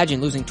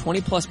 Imagine losing 20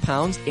 plus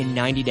pounds in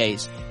 90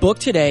 days. Book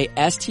today,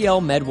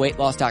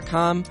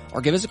 stlmedweightloss.com,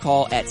 or give us a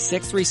call at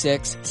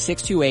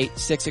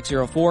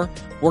 636-628-6604.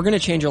 We're going to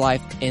change your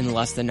life in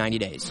less than 90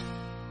 days.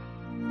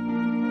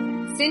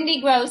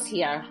 Cindy Gross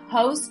here,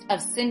 host of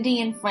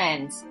Cindy and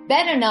Friends,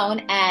 better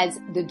known as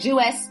the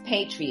Jewess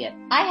Patriot.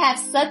 I have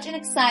such an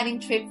exciting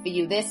trip for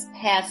you this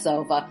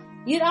Passover.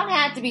 You don't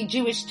have to be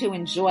Jewish to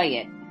enjoy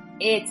it.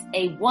 It's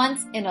a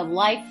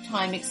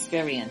once-in-a-lifetime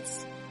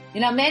experience. You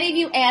know, many of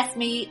you asked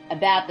me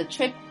about the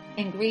trip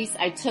in Greece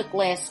I took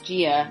last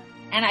year,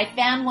 and I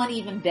found one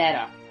even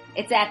better.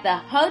 It's at the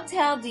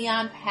Hotel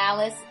Dion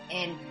Palace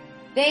in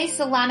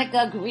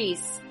Thessalonica,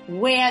 Greece,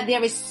 where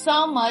there is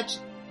so much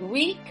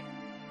Greek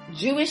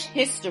Jewish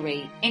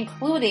history,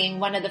 including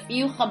one of the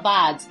few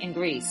Chabads in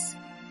Greece.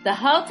 The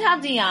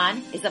Hotel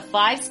Dion is a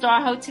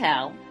 5-star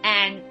hotel,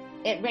 and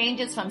it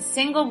ranges from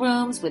single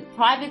rooms with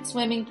private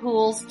swimming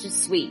pools to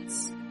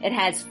suites. It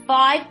has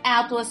 5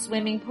 outdoor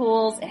swimming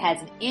pools, it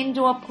has an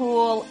indoor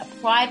pool, a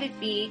private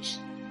beach,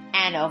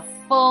 and a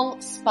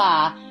full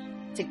spa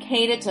to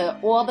cater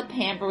to all the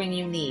pampering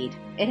you need.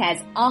 It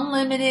has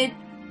unlimited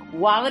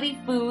quality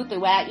food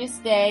throughout your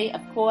stay,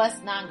 of course,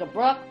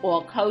 non-gebruk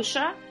or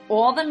kosher.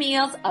 All the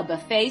meals are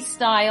buffet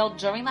style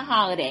during the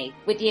holiday,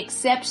 with the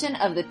exception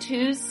of the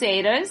 2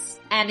 seders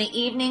and the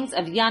evenings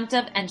of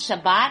Yontif and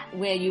Shabbat,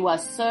 where you are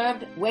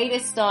served waiter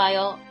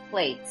style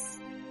plates.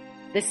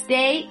 The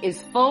stay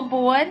is full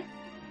board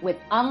with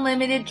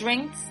unlimited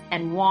drinks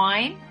and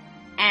wine,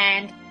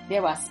 and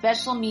there are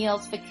special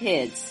meals for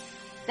kids.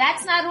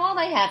 That's not all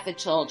they have for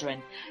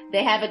children.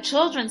 They have a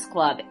children's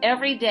club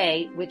every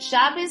day with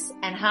Shabbos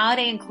and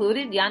holiday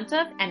included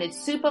Yontif, and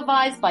it's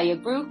supervised by a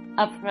group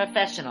of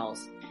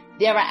professionals.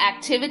 There are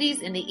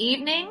activities in the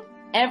evening,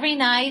 every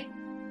night,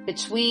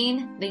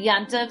 between the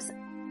Yontifs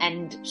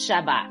and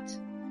Shabbat.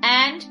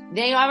 And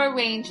they are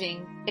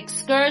arranging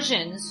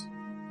excursions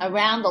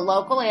around the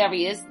local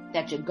areas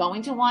that you're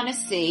going to want to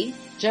see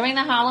during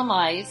the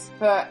holidays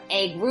for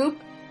a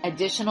group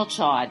additional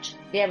charge.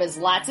 There is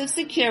lots of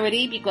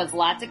security because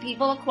lots of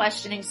people are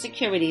questioning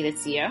security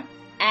this year.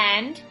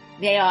 And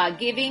they are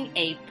giving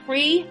a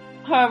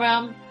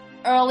pre-Purim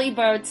early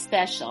bird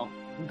special.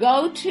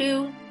 Go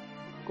to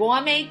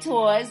Gourmet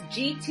Tours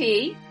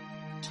GT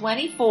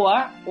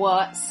 24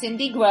 or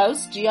Cindy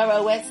Gross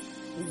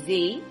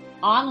GROSZ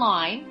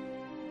online,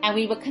 and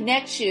we will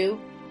connect you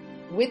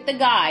with the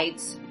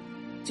guides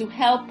to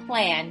help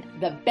plan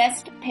the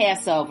best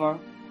Passover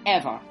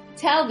ever.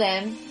 Tell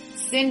them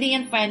Cindy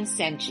and Friends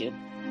sent you.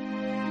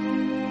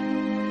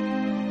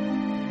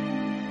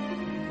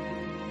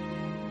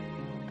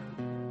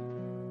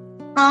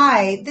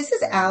 Hi, this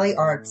is Allie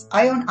Arts.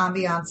 I own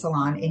Ambiance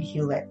Salon in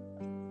Hewlett.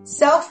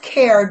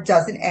 Self-care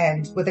doesn't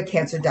end with a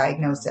cancer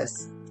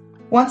diagnosis.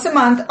 Once a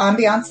month,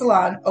 Ambiance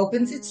Salon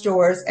opens its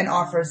doors and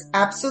offers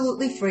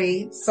absolutely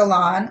free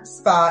salon,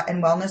 spa,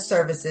 and wellness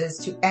services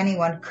to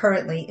anyone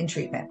currently in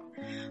treatment.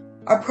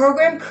 Our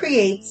program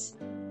creates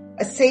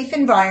a safe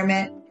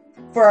environment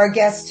for our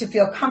guests to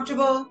feel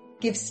comfortable,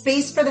 give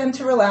space for them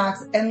to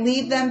relax, and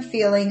leave them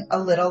feeling a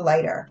little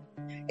lighter.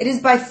 It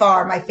is by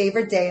far my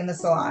favorite day in the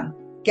salon.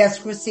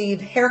 Guests receive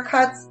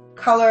haircuts,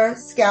 color,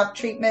 scalp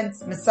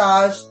treatments,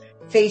 massage,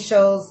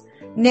 facials,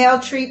 nail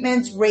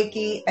treatments,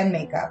 Reiki, and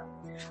makeup.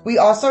 We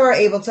also are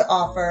able to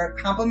offer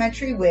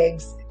complimentary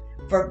wigs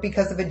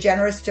because of a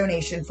generous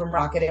donation from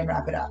Rocket and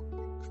Wrap It Up.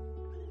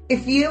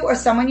 If you or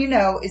someone you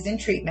know is in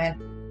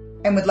treatment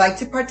and would like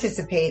to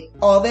participate,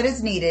 all that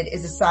is needed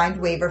is a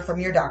signed waiver from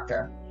your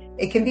doctor.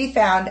 It can be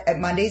found at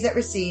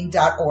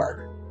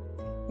mondaysatracine.org.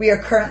 We are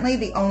currently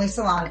the only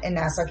salon in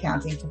Nassau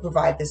County to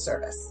provide this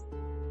service.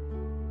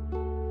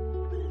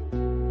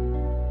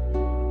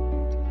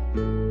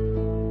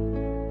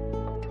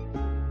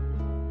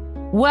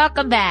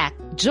 Welcome back.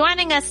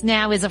 Joining us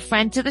now is a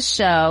friend to the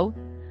show.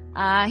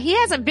 He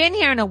hasn't been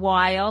here in a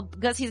while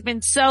because he's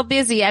been so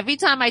busy. Every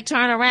time I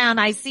turn around,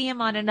 I see him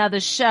on another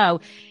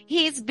show.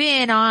 He's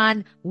been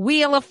on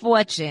Wheel of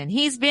Fortune.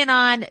 He's been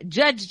on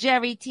Judge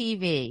Jerry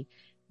TV,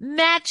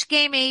 Match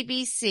Game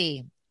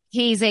ABC.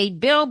 He's a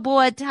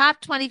Billboard Top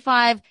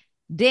 25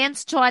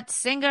 dance chart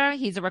singer.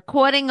 He's a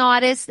recording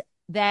artist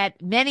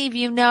that many of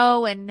you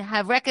know and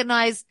have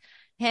recognized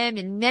him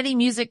in many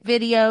music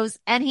videos.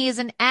 And he is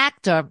an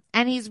actor,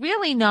 and he's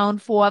really known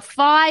for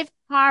 5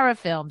 horror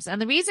films.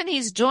 And the reason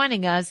he's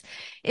joining us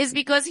is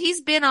because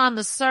he's been on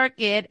the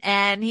circuit,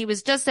 and he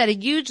was just at a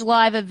huge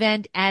live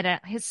event at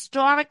a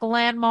historic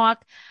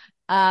landmark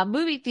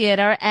movie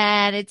theater.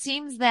 And it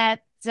seems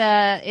that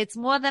it's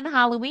more than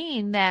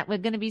Halloween that we're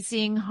going to be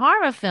seeing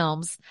horror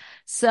films.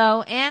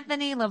 So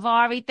Anthony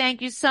Lovari,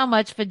 thank you so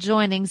much for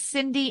joining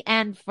Cindy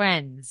and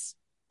Friends.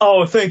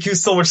 Oh, thank you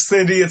so much,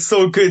 Cindy. It's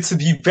so good to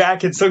be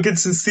back. It's so good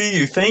to see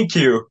you. Thank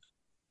you.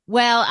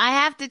 Well, I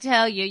have to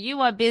tell you,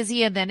 you are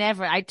busier than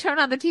ever. I turn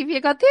on the TV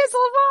and go, there's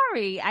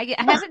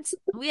Lovari.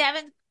 We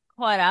haven't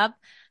caught up.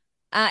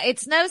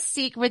 It's no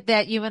secret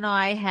that you and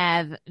I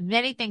have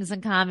many things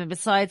in common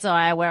besides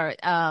our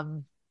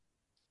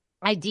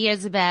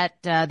ideas about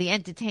the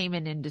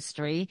entertainment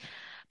industry.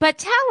 But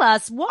tell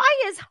us,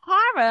 why is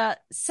horror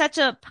such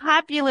a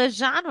popular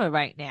genre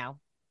right now?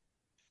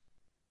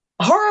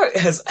 Horror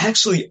has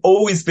actually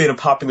always been a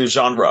popular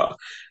genre.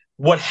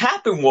 What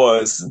happened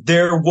was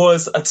there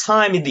was a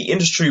time in the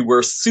industry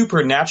where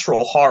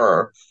supernatural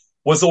horror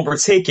was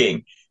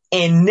overtaking.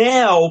 And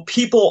now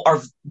people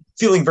are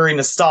feeling very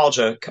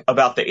nostalgic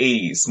about the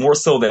 80s, more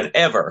so than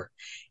ever.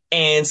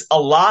 And a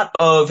lot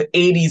of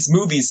 80s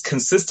movies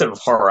consisted of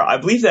horror. I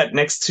believe that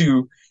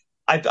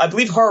I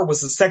believe horror was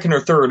the second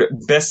or third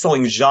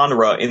best-selling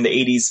genre in the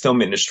 80s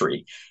film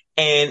industry.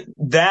 And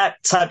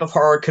that type of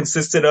horror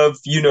consisted of,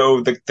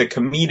 the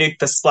comedic,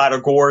 the splatter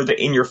gore, the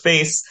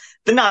in-your-face,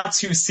 the not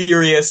too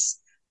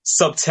serious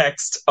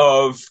subtext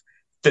of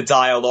the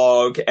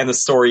dialogue and the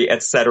story,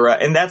 etc.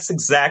 And that's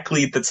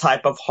exactly the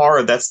type of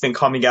horror that's been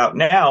coming out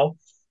now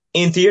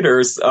in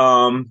theaters,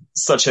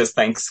 such as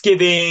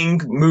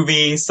Thanksgiving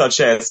movies, such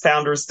as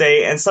Founders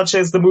Day, and such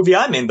as the movie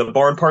I'm in, The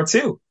Barn Part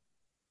 2.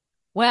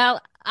 Well,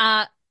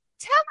 tell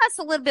us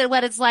a little bit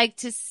what it's like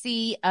to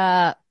see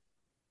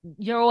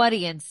your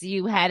audience.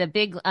 You had a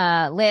big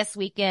last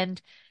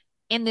weekend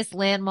in this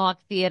landmark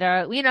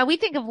theater. We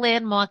think of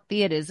landmark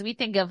theaters. We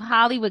think of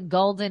Hollywood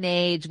Golden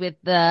Age with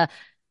the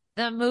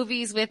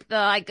movies with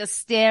like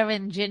Astaire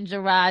and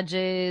Ginger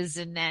Rogers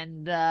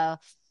and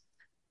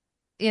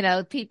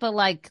people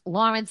like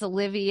Laurence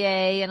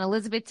Olivier and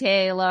Elizabeth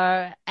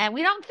Taylor. And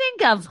we don't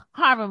think of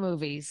horror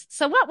movies.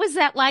 So what was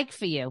that like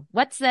for you?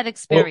 What's that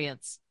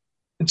experience? Well,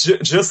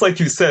 just like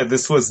you said,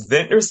 this was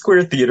Ventnor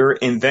Square Theater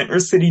in Ventnor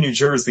City, New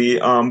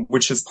Jersey,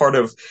 which is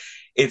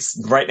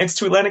it's right next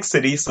to Atlantic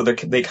City. So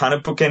they kind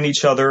of bookend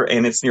each other,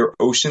 and it's near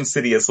Ocean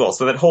City as well.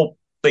 So that whole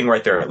thing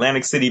right there,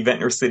 Atlantic City,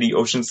 Ventnor City,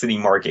 Ocean City,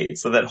 Margate.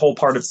 So that whole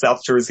part of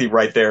South Jersey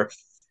right there.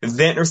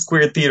 Ventnor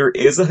Square Theater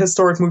is a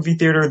historic movie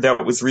theater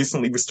that was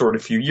recently restored a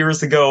few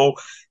years ago.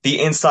 The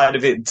inside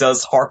of it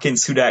does harken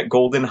to that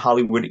golden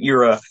Hollywood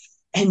era.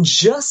 And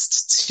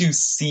just to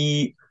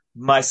see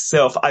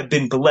myself, I've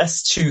been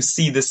blessed to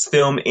see this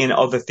film in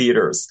other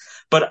theaters,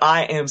 but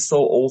I am so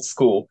old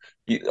school.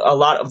 A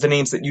lot of the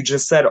names that you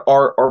just said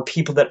are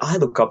people that I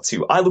look up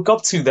to. I look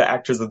up to the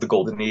actors of the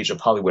golden age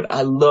of Hollywood.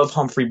 I love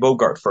Humphrey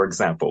Bogart, for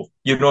example.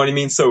 You know what I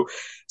mean? So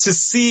to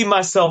see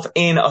myself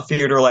in a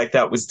theater like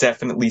that was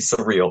definitely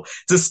surreal,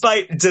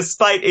 despite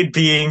it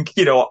being,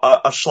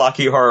 a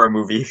schlocky horror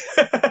movie.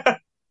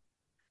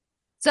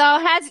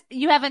 So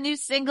you have a new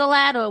single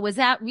out, or was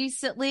out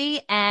recently,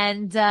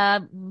 and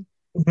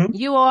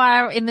you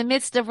are in the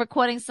midst of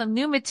recording some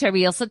new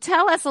material. So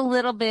tell us a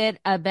little bit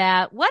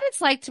about what it's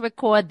like to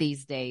record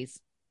these days.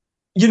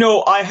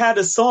 I had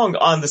a song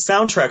on the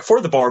soundtrack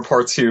for The Barn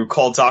Part 2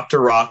 called Dr.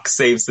 Rock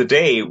Saves the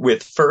Day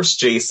with First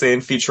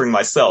Jason featuring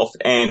myself.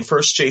 And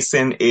First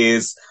Jason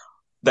is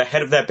the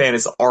head of that band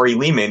is Ari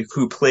Lehman,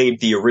 who played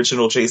the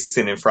original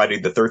Jason in Friday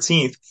the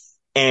 13th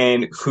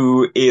and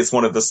who is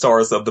one of the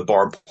stars of The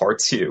Barn Part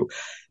 2.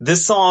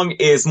 This song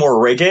is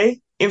more reggae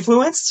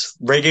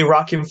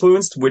rock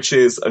influenced, which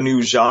is a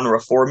new genre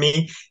for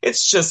me.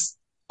 It's just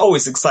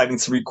always exciting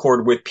to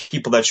record with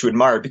people that you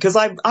admire, because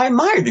I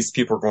admired these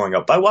people growing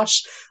up. I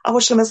watched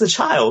them as a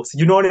child.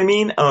 You know what I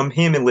mean?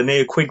 Him and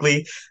Linnea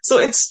Quigley. So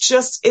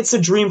it's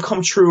a dream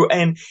come true,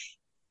 and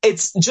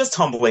it's just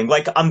humbling.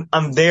 Like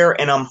I'm there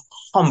and I'm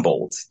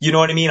humbled. You know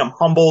what I mean? I'm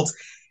humbled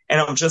and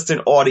I'm just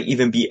in awe to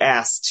even be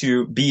asked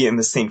to be in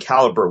the same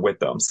caliber with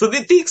them. So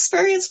the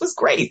experience was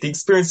great. The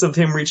experience of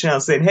him reaching out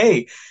and saying,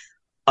 hey,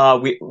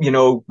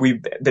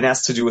 we've been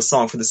asked to do a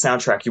song for the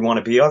soundtrack. You want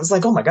to be? I was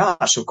like, oh my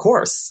gosh, of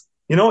course.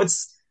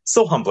 It's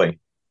so humbling.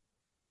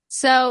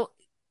 So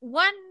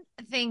one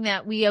thing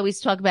that we always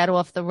talk about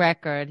off the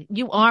record,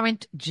 you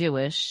aren't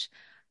Jewish,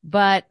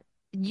 but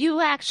you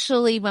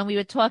actually, when we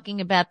were talking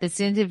about this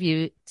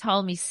interview,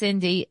 told me,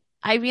 Cindy,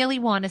 I really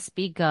want to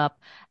speak up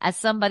as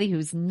somebody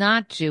who's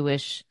not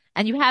Jewish,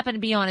 and you happen to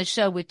be on a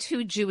show with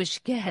two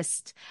Jewish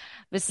guests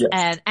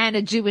and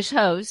a Jewish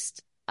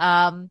host,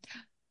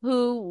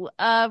 who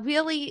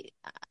really,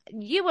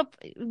 you were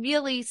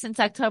really, since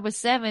October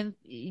 7th,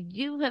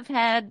 you have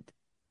had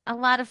a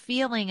lot of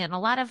feeling and a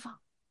lot of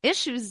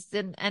issues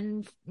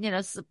and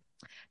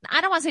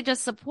I don't want to say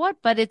just support,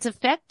 but it's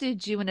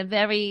affected you in a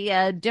very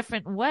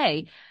different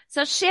way.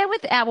 So share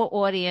with our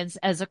audience,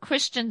 as a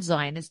Christian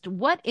Zionist,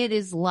 what it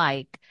is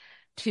like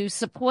to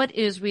support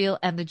Israel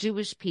and the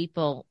Jewish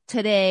people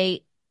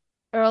today,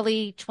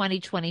 early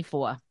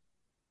 2024.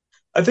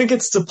 I think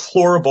it's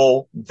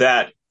deplorable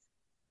that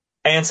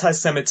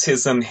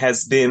anti-Semitism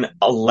has been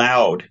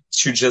allowed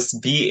to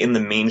just be in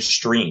the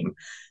mainstream.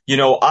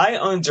 I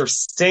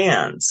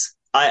understand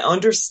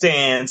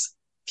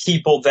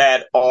people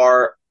that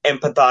are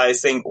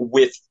empathizing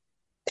with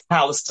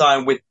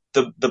Palestine, with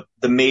the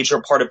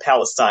major part of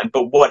Palestine.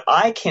 But what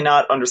I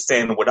cannot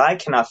understand and what I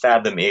cannot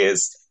fathom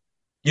is,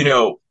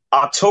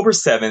 October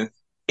 7th,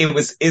 it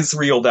was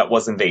Israel that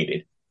was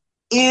invaded.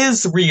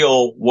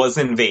 Israel was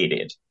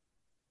invaded.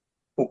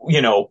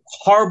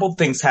 Horrible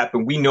things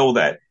happen. We know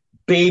that.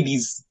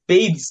 Babies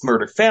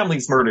murdered,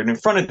 families murdered in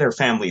front of their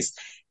families.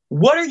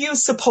 What are you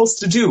supposed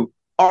to do?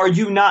 Are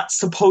you not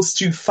supposed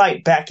to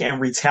fight back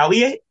and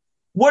retaliate?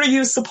 What are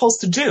you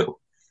supposed to do?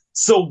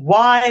 So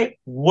why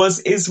was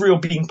Israel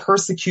being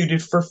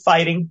persecuted for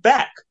fighting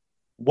back?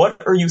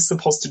 What are you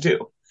supposed to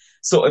do?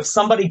 So if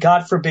somebody,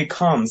 God forbid,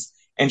 comes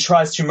and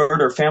tries to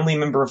murder a family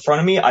member in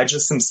front of me, I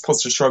just am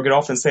supposed to shrug it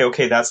off and say,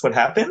 okay, that's what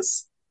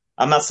happens.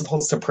 I'm not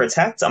supposed to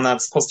protect. I'm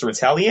not supposed to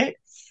retaliate.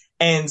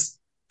 And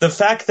the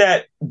fact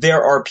that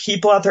there are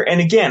people out there, and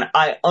again,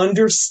 I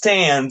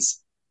understand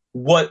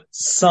what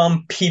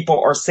some people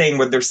are saying,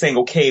 where they're saying,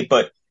 okay,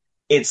 but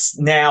it's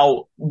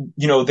now,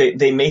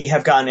 they may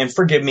have gotten, and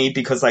forgive me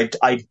because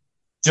I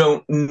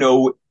don't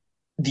know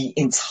the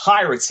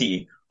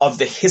entirety of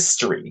the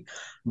history,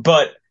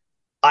 but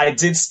I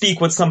did speak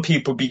with some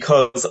people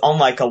because,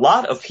 unlike a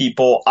lot of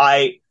people,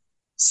 I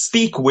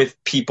speak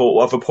with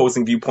people of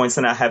opposing viewpoints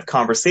and I have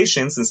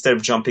conversations instead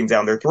of jumping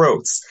down their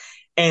throats.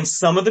 And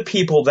some of the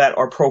people that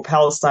are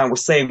pro-Palestine were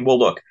saying, well,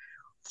 look,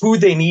 who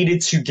they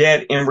needed to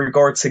get in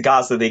regard to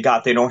Gaza, they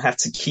got. They don't have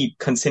to keep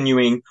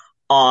continuing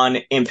on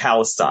in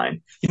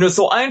Palestine.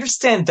 So I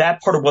understand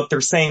that part of what they're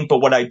saying, but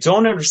what I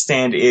don't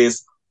understand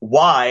is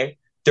why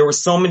there were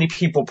so many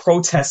people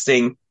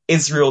protesting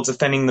Israel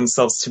defending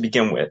themselves to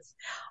begin with.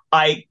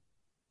 I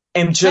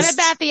am just... What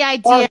about the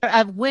idea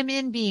of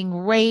women being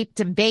raped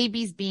and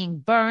babies being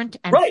burnt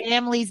and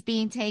families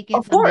being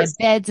taken from their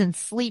beds and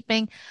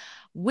sleeping?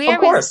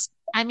 How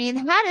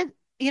did,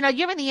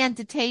 you're in the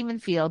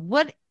entertainment field.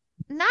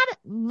 Not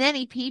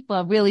many people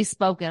have really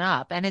spoken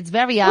up, and it's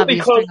very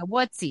obvious during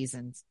award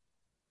seasons.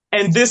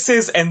 And this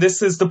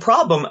is the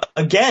problem.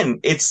 Again,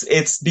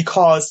 it's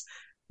because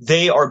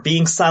they are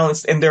being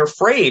silenced and they're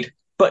afraid.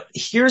 But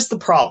here's the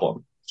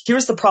problem.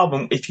 Here's the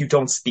problem if you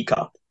don't speak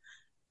up.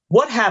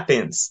 What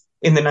happens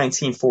in the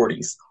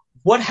 1940s?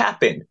 What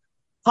happened?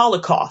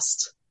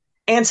 Holocaust,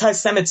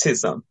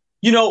 anti-Semitism,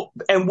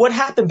 and what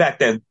happened back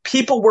then?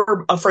 People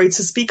were afraid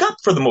to speak up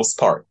for the most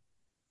part.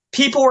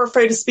 People were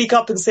afraid to speak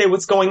up and say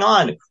what's going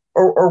on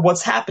or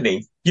what's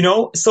happening,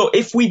 So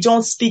if we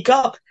don't speak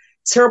up,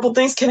 terrible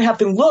things can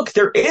happen. Look,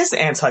 there is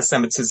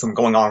anti-Semitism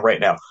going on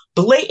right now,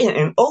 blatant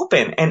and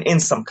open, and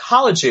in some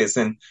colleges.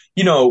 And,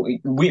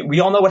 we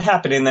all know what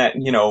happened in that,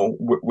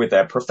 with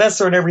that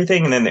professor and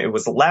everything. And then it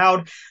was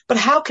allowed. But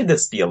how could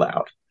this be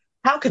allowed?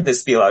 How could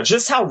this be allowed?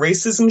 Just how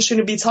racism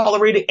shouldn't be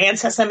tolerated.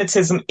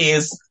 Anti-Semitism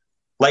is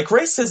like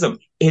racism.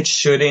 It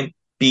shouldn't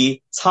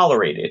be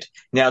tolerated.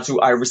 Now, do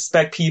I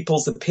respect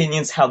people's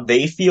opinions, how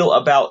they feel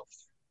about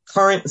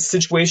current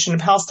situation in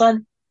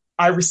Palestine?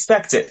 I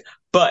respect it.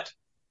 But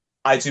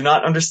I do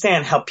not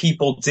understand how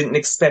people didn't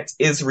expect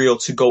Israel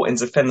to go and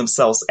defend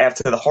themselves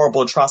after the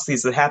horrible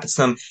atrocities that happened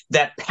to them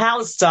that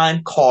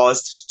Palestine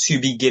caused to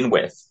begin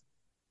with.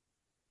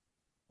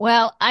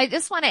 Well, I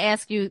just want to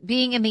ask you,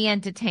 being in the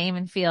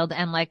entertainment field,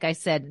 and like I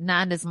said,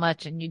 not as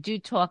much, and you do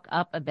talk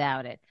up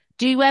about it.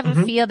 Do you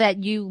ever feel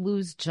that you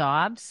lose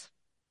jobs?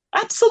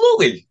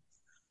 Absolutely.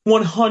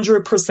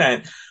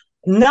 100%.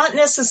 Not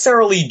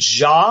necessarily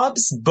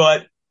jobs,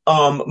 but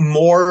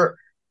more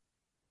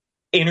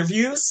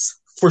interviews.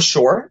 For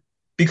sure,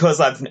 because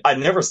I've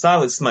never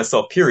silenced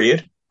myself,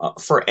 period,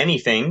 for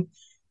anything.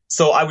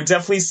 So I would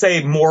definitely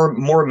say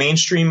more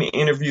mainstream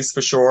interviews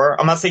for sure.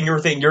 I'm not saying your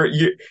thing,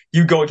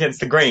 you go against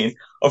the grain,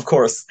 of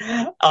course.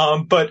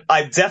 But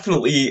I've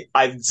definitely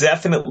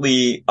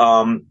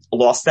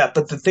lost that.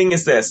 But the thing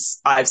is this,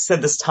 I've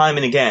said this time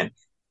and again.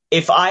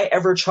 If I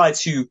ever try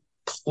to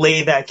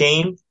play that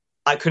game,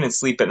 I couldn't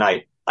sleep at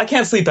night. I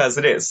can't sleep as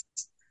it is.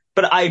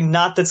 But I'm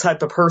not the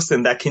type of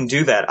person that can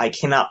do that. I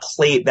cannot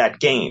play that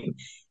game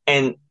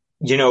and,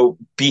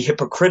 be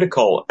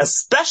hypocritical,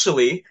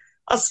 especially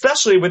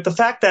with the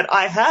fact that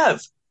I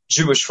have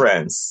Jewish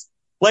friends.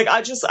 Like,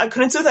 I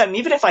couldn't do that. And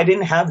even if I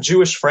didn't have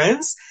Jewish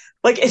friends,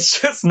 like,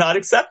 it's just not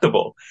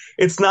acceptable.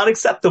 It's not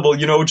acceptable,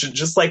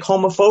 just like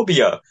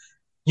homophobia.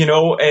 You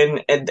know,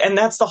 and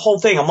that's the whole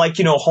thing. I'm like,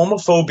 you know,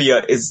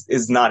 homophobia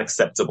is not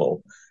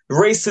acceptable.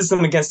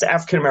 Racism against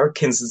African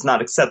Americans is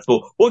not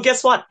acceptable. Well,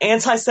 guess what?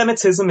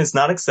 Anti-Semitism is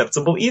not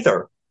acceptable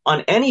either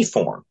on any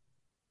form.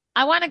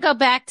 I want to go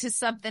back to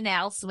something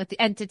else with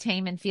the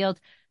entertainment field.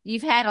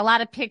 You've had a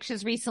lot of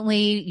pictures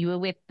recently. You were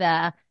with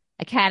the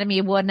Academy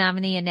Award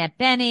nominee Annette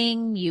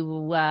Bening. You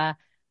were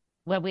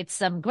with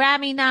some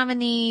Grammy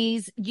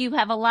nominees. You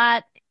have a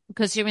lot,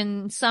 because you're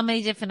in so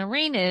many different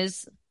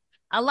arenas,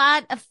 a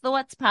lot of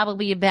thoughts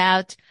probably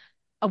about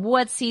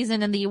award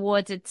season and the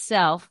awards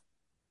itself.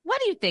 What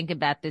do you think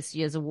about this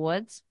year's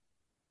awards?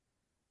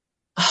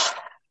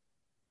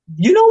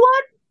 You know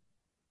what?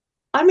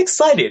 I'm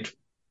excited.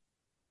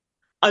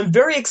 I'm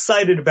very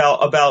excited about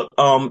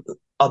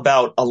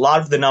a lot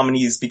of the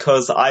nominees,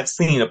 because I've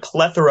seen a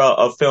plethora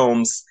of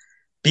films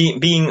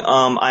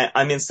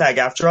I'm in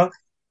SAG-AFTRA,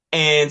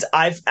 and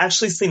I've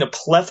actually seen a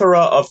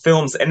plethora of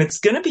films, and it's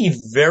going to be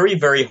very,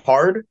 very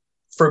hard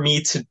for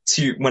me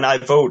to when I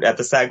vote at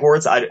the SAG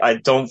Awards. I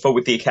don't vote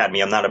with the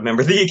Academy. I'm not a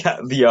member of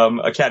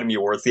the Academy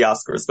Awards, the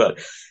Oscars, but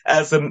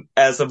as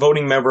a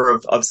voting member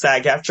of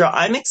SAG-AFTRA,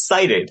 I'm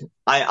excited.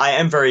 I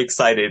am very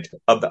excited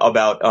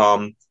about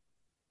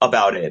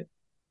it.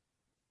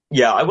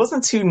 Yeah, I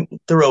wasn't too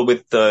thrilled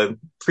with the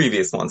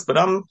previous ones, but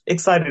I'm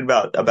excited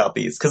about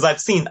these, because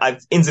I've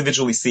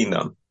individually seen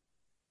them.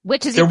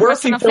 Which is your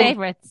personal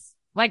favorites?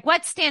 Like,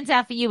 what stands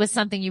out for you as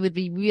something you would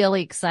be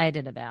really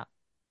excited about?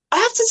 I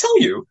have to tell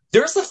you,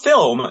 there's a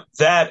film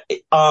that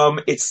it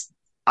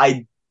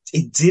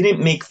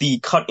didn't make the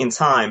cut in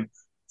time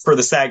for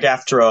the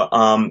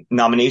SAG-AFTRA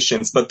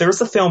nominations, but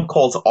there's a film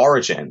called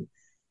Origin,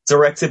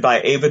 directed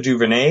by Ava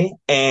DuVernay,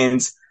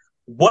 and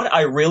what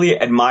I really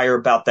admire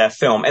about that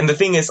film, and the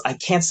thing is, I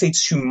can't say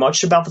too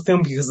much about the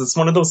film because it's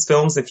one of those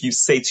films, if you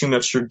say too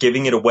much, you're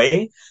giving it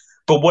away.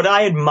 But what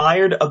I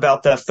admired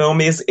about that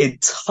film is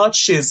it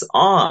touches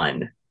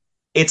on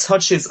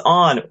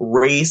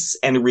race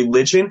and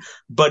religion,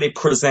 but it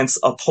presents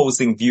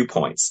opposing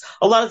viewpoints.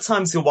 A lot of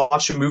times you'll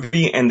watch a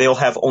movie and they'll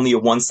have only a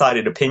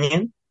one-sided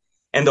opinion,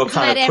 and they'll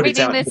kind of put it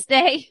down.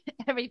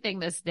 Everything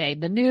this day,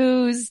 the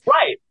news.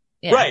 Right.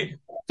 Yeah. Right.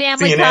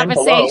 Family CNN,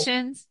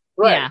 conversations.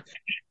 Right. Yeah.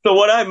 So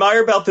what I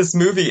admire about this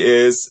movie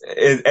is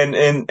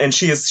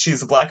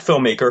she's a black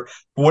filmmaker.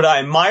 What I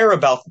admire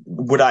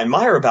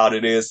about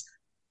it is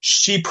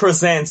she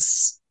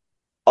presents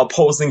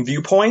opposing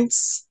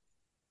viewpoints,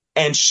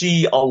 and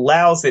she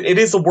allows it. It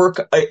is a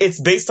work.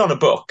 It's based on a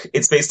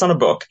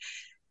book.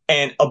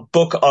 And a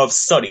book of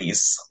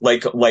studies,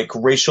 like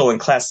racial and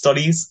class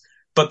studies.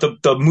 But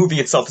the movie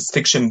itself is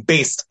fiction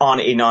based on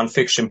a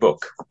nonfiction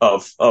book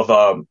of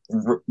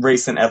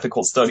race and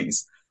ethical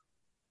studies.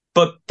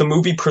 But the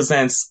movie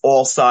presents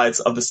all sides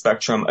of the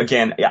spectrum.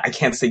 Again, I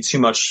can't say too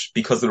much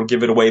because it'll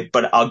give it away,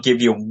 but I'll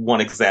give you one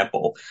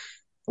example.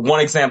 One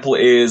example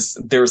is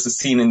there's a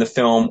scene in the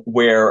film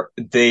where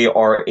they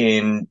are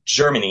in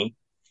Germany,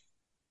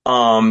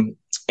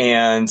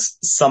 and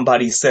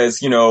somebody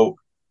says, you know,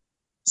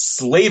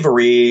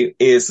 slavery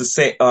is the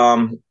same.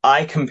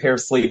 I compare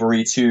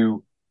slavery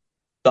to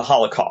the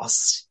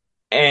Holocaust,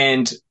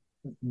 and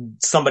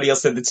somebody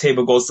else at the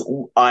table goes,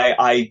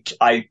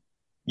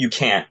 you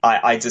can't.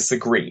 I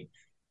disagree.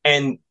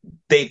 And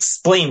they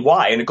explain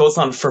why, and it goes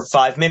on for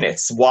 5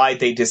 minutes why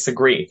they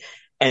disagree.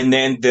 And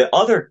then the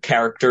other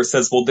character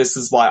says, well, this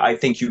is why I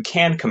think you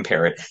can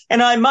compare it.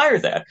 And I admire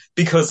that,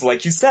 because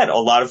like you said, a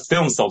lot of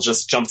films, they'll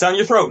just jump down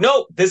your throat.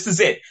 No, this is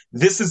it.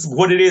 This is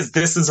what it is.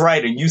 This is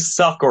right. And you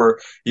suck, or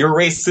you're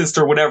racist,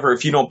 or whatever,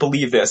 if you don't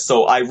believe this.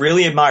 So I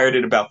really admired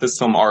it about this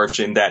film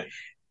Origin, that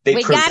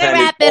we got to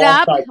wrap it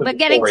up. We're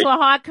getting to a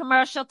hard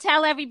commercial.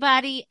 Tell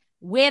everybody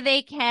where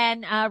they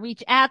can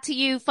reach out to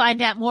you,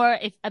 find out more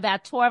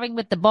about touring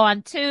with the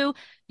Barn 2,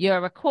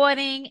 your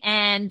recording,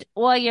 and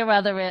all your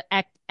other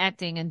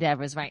acting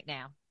endeavors right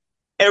now.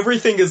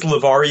 Everything is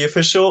Lovari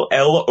Official,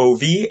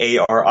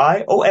 Lovari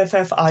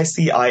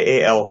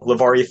Official,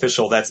 Lovari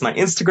Official. That's my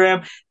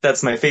Instagram,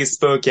 that's my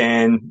Facebook,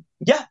 and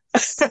yeah.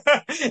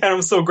 And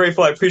I'm so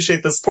grateful. I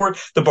appreciate the support.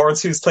 The Barn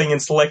 2 is playing in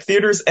select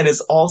theaters and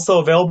is also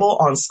available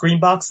on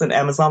Screenbox and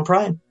Amazon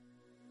Prime.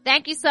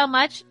 Thank you so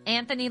much,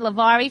 Anthony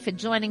Lovari, for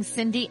joining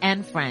Cindy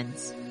and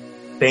Friends.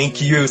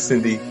 Thank you,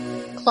 Cindy.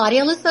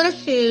 Claudia Lasota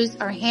shoes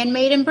are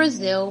handmade in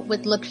Brazil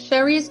with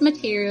luxurious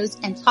materials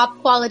and top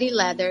quality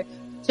leather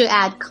to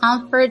add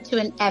comfort to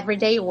an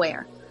everyday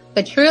wear.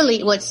 But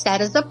truly, what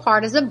sets us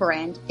apart as a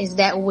brand is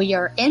that we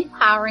are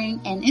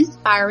empowering and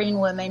inspiring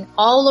women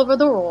all over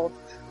the world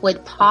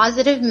with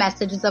positive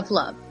messages of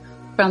love.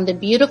 From the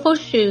beautiful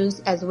shoes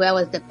as well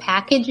as the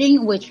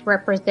packaging, which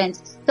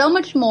represents so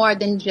much more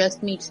than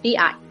just meets the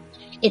eye.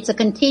 It's a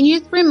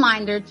continuous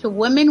reminder to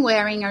women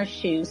wearing our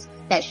shoes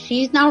that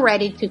she's now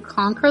ready to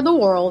conquer the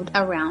world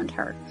around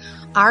her.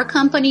 Our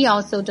company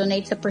also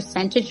donates a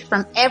percentage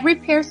from every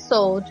pair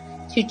sold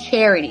to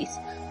charities.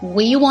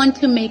 We want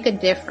to make a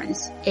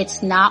difference.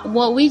 It's not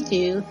what we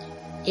do,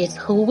 it's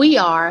who we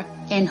are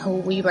and who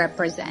we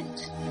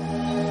represent.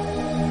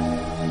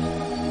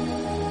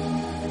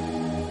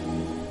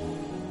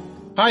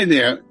 Hi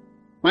there.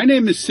 My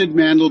name is Sid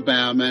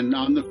Mandelbaum, and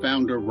I'm the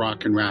founder of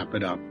Rock and Wrap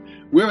It Up.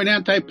 We're an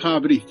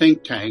anti-poverty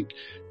think tank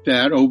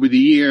that over the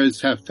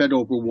years have fed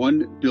over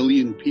 1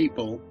 billion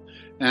people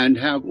and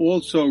have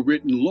also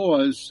written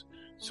laws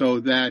so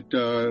that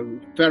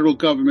federal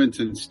governments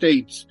and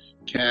states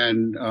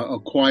can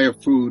acquire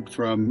food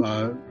from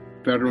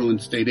federal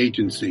and state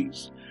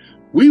agencies.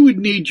 We would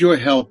need your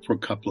help for a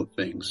couple of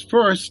things.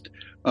 First,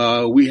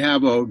 we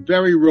have a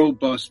very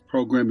robust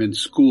program in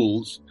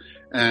schools,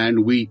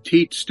 and we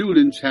teach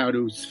students how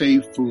to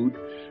save food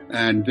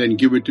and then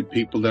give it to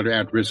people that are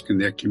at risk in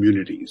their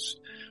communities.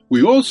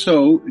 We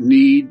also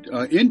need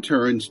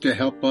interns to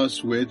help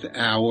us with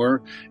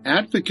our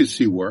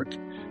advocacy work.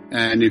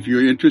 And if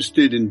you're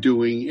interested in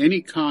doing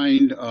any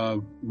kind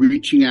of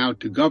reaching out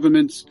to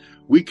governments,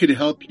 we could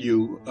help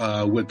you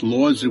with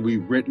laws that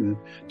we've written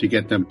to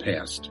get them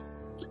passed.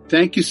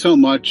 Thank you so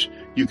much.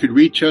 You could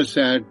reach us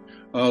at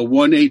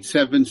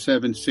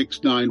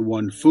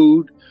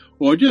 1-877-691-FOOD,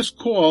 or just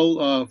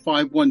call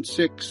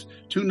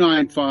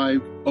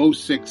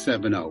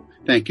 516-295-0670.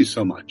 Thank you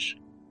so much.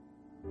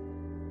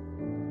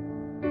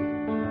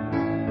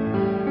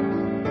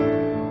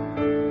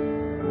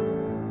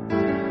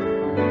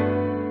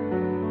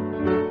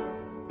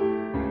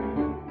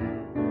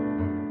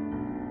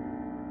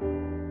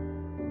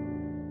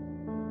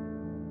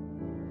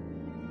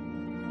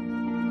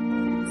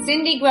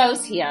 Cindy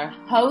Gross here,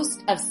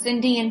 host of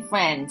Cindy and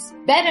Friends,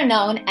 better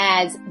known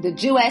as the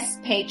Jewess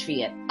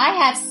Patriot. I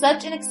have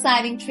such an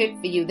exciting trip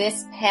for you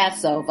this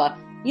Passover.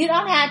 You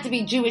don't have to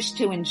be Jewish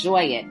to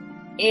enjoy it.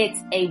 It's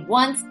a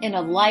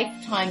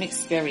once-in-a-lifetime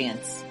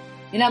experience.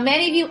 You know,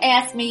 many of you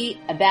asked me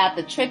about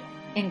the trip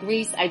in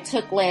Greece I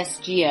took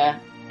last year,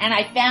 and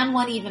I found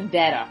one even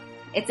better.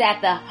 It's at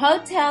the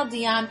Hotel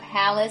Dion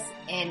Palace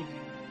in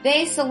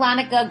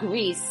Thessalonica,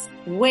 Greece,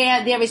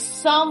 where there is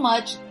so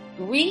much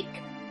Greek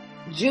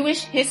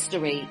Jewish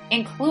history,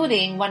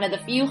 including one of the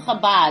few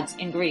Chabads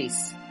in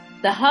Greece.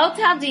 The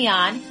Hotel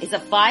Dion is a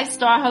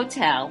 5-star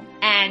hotel,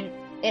 and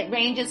it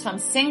ranges from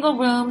single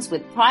rooms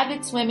with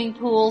private swimming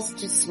pools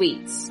to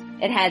suites.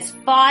 It has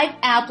 5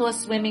 outdoor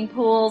swimming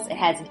pools, it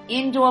has an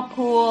indoor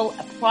pool,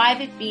 a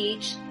private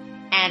beach,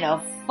 and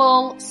a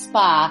full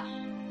spa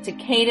to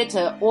cater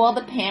to all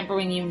the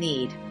pampering you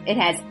need. It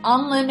has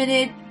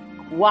unlimited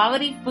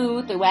quality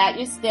food throughout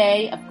your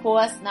stay, of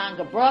course,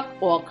 non-gebruk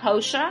or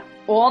kosher.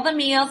 All the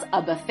meals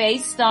are buffet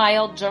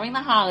style during the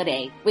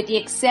holiday, with the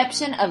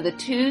exception of the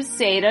 2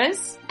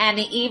 seders and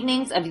the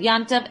evenings of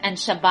Yom Tov and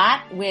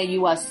Shabbat, where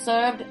you are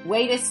served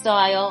waiter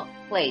style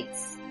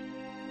plates.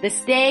 The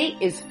stay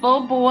is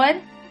full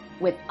board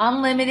with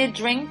unlimited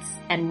drinks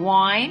and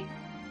wine,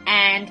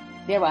 and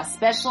there are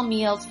special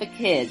meals for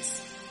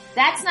kids.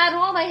 That's not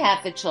all they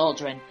have for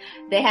children.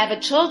 They have a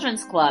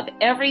children's club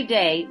every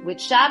day with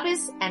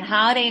Shabbos and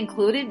holiday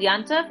included,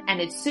 Yom Tov, and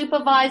it's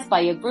supervised by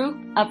a group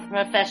of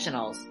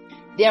professionals.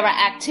 There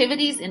are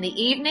activities in the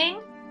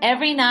evening,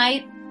 every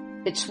night,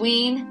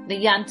 between the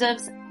Yom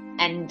Tovs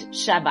and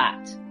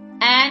Shabbat.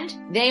 And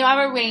they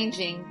are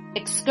arranging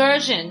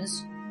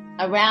excursions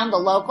around the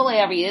local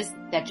areas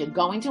that you're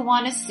going to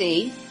want to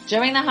see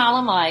during the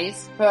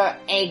holidays for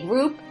a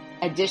group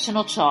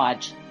additional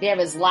charge. There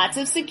is lots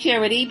of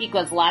security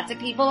because lots of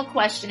people are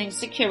questioning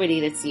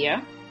security this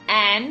year.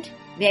 And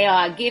they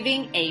are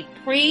giving a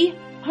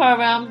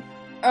pre-Purim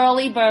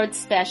early bird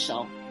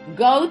special.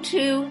 Go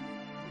to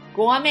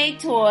Gourmet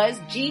Tours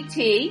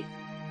GT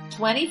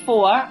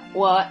 24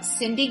 or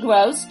Cindy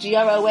Gross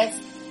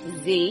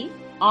GROSZ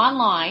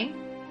online,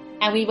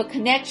 and we will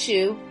connect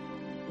you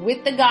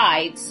with the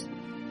guides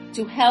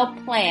to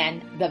help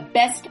plan the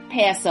best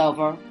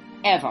Passover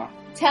ever.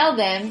 Tell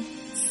them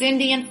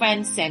Cindy and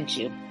Friends sent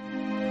you.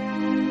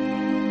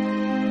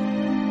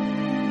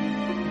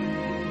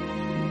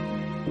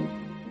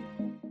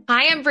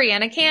 Hi, I'm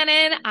Brianna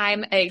Cannon.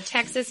 I'm a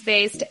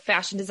Texas-based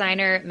fashion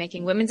designer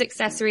making women's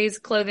accessories,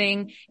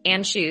 clothing,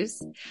 and shoes.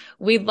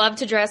 We love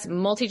to dress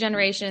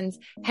multi-generations,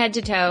 head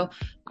to toe.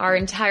 Our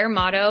entire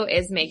motto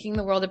is making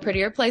the world a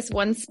prettier place,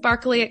 one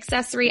sparkly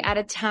accessory at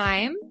a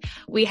time.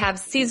 We have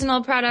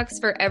seasonal products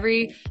for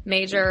every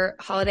major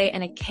holiday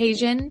and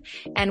occasion,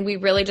 and we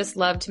really just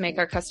love to make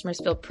our customers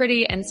feel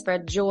pretty and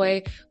spread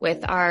joy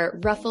with our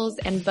ruffles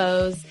and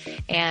bows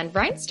and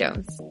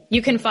rhinestones.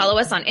 You can follow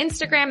us on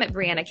Instagram at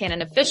Brianna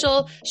Cannon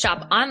Official,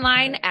 shop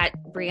online at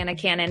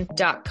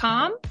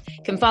BriannaCannon.com.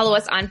 You can follow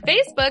us on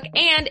Facebook,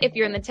 and if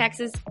you're in the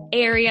Texas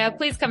area,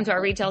 please come to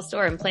our retail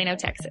store in Plano,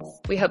 Texas.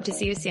 We hope to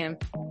see you soon.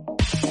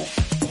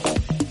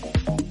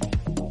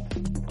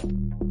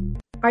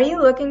 Are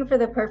you looking for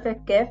the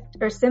perfect gift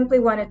or simply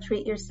want to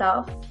treat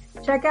yourself?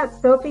 Check out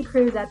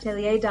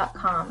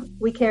SophieCruzAtelier.com.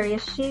 We carry a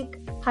chic,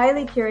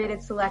 highly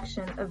curated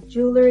selection of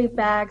jewelry,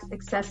 bags,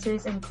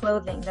 accessories, and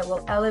clothing that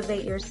will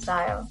elevate your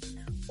style.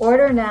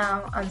 Order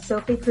now on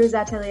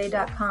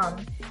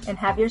SophieCruzAtelier.com and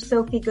have your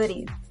Sophie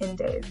goodies in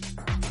days.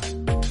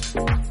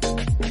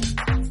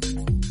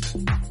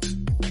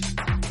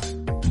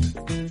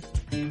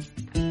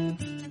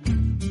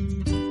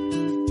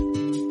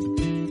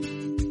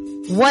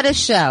 What a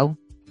show.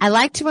 I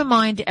like to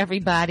remind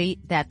everybody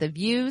that the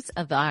views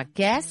of our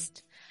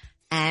guest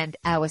and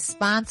our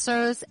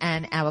sponsors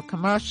and our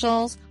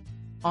commercials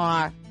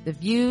are the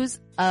views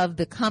of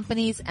the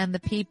companies and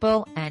the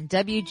people, and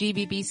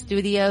WGBB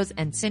Studios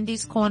and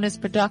Cindy's Corners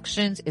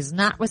Productions is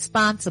not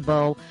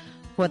responsible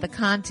for the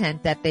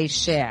content that they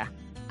share.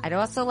 I'd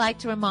also like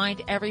to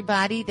remind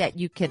everybody that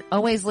you can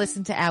always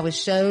listen to our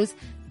shows,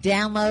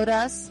 download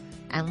us,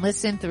 and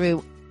listen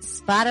through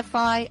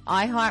Spotify,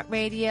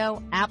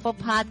 iHeartRadio, Apple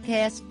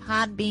Podcasts,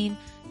 Podbean,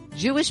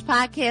 Jewish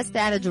Podcast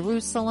out of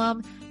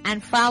Jerusalem,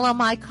 and follow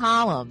my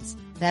columns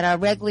that are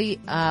regularly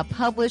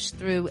published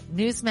through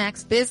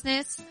Newsmax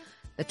Business,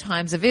 The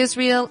Times of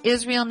Israel,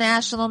 Israel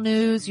National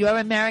News, Your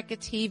America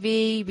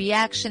TV,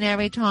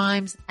 Reactionary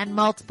Times, and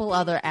multiple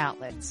other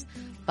outlets.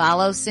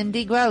 Follow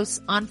Cindy Gross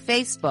on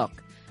Facebook,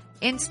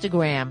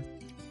 Instagram,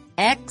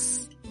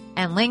 X,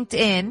 and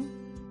LinkedIn,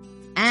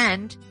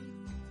 and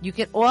you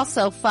can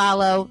also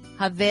follow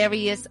her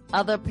various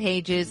other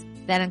pages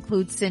that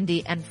include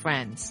Cindy and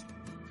Friends.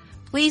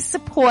 Please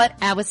support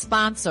our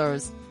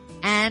sponsors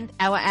and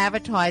our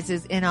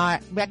advertisers in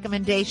our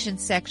recommendation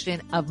section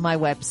of my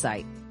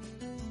website.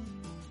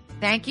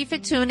 Thank you for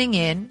tuning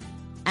in,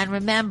 and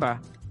remember,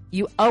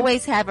 you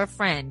always have a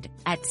friend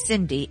at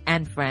Cindy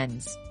and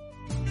Friends.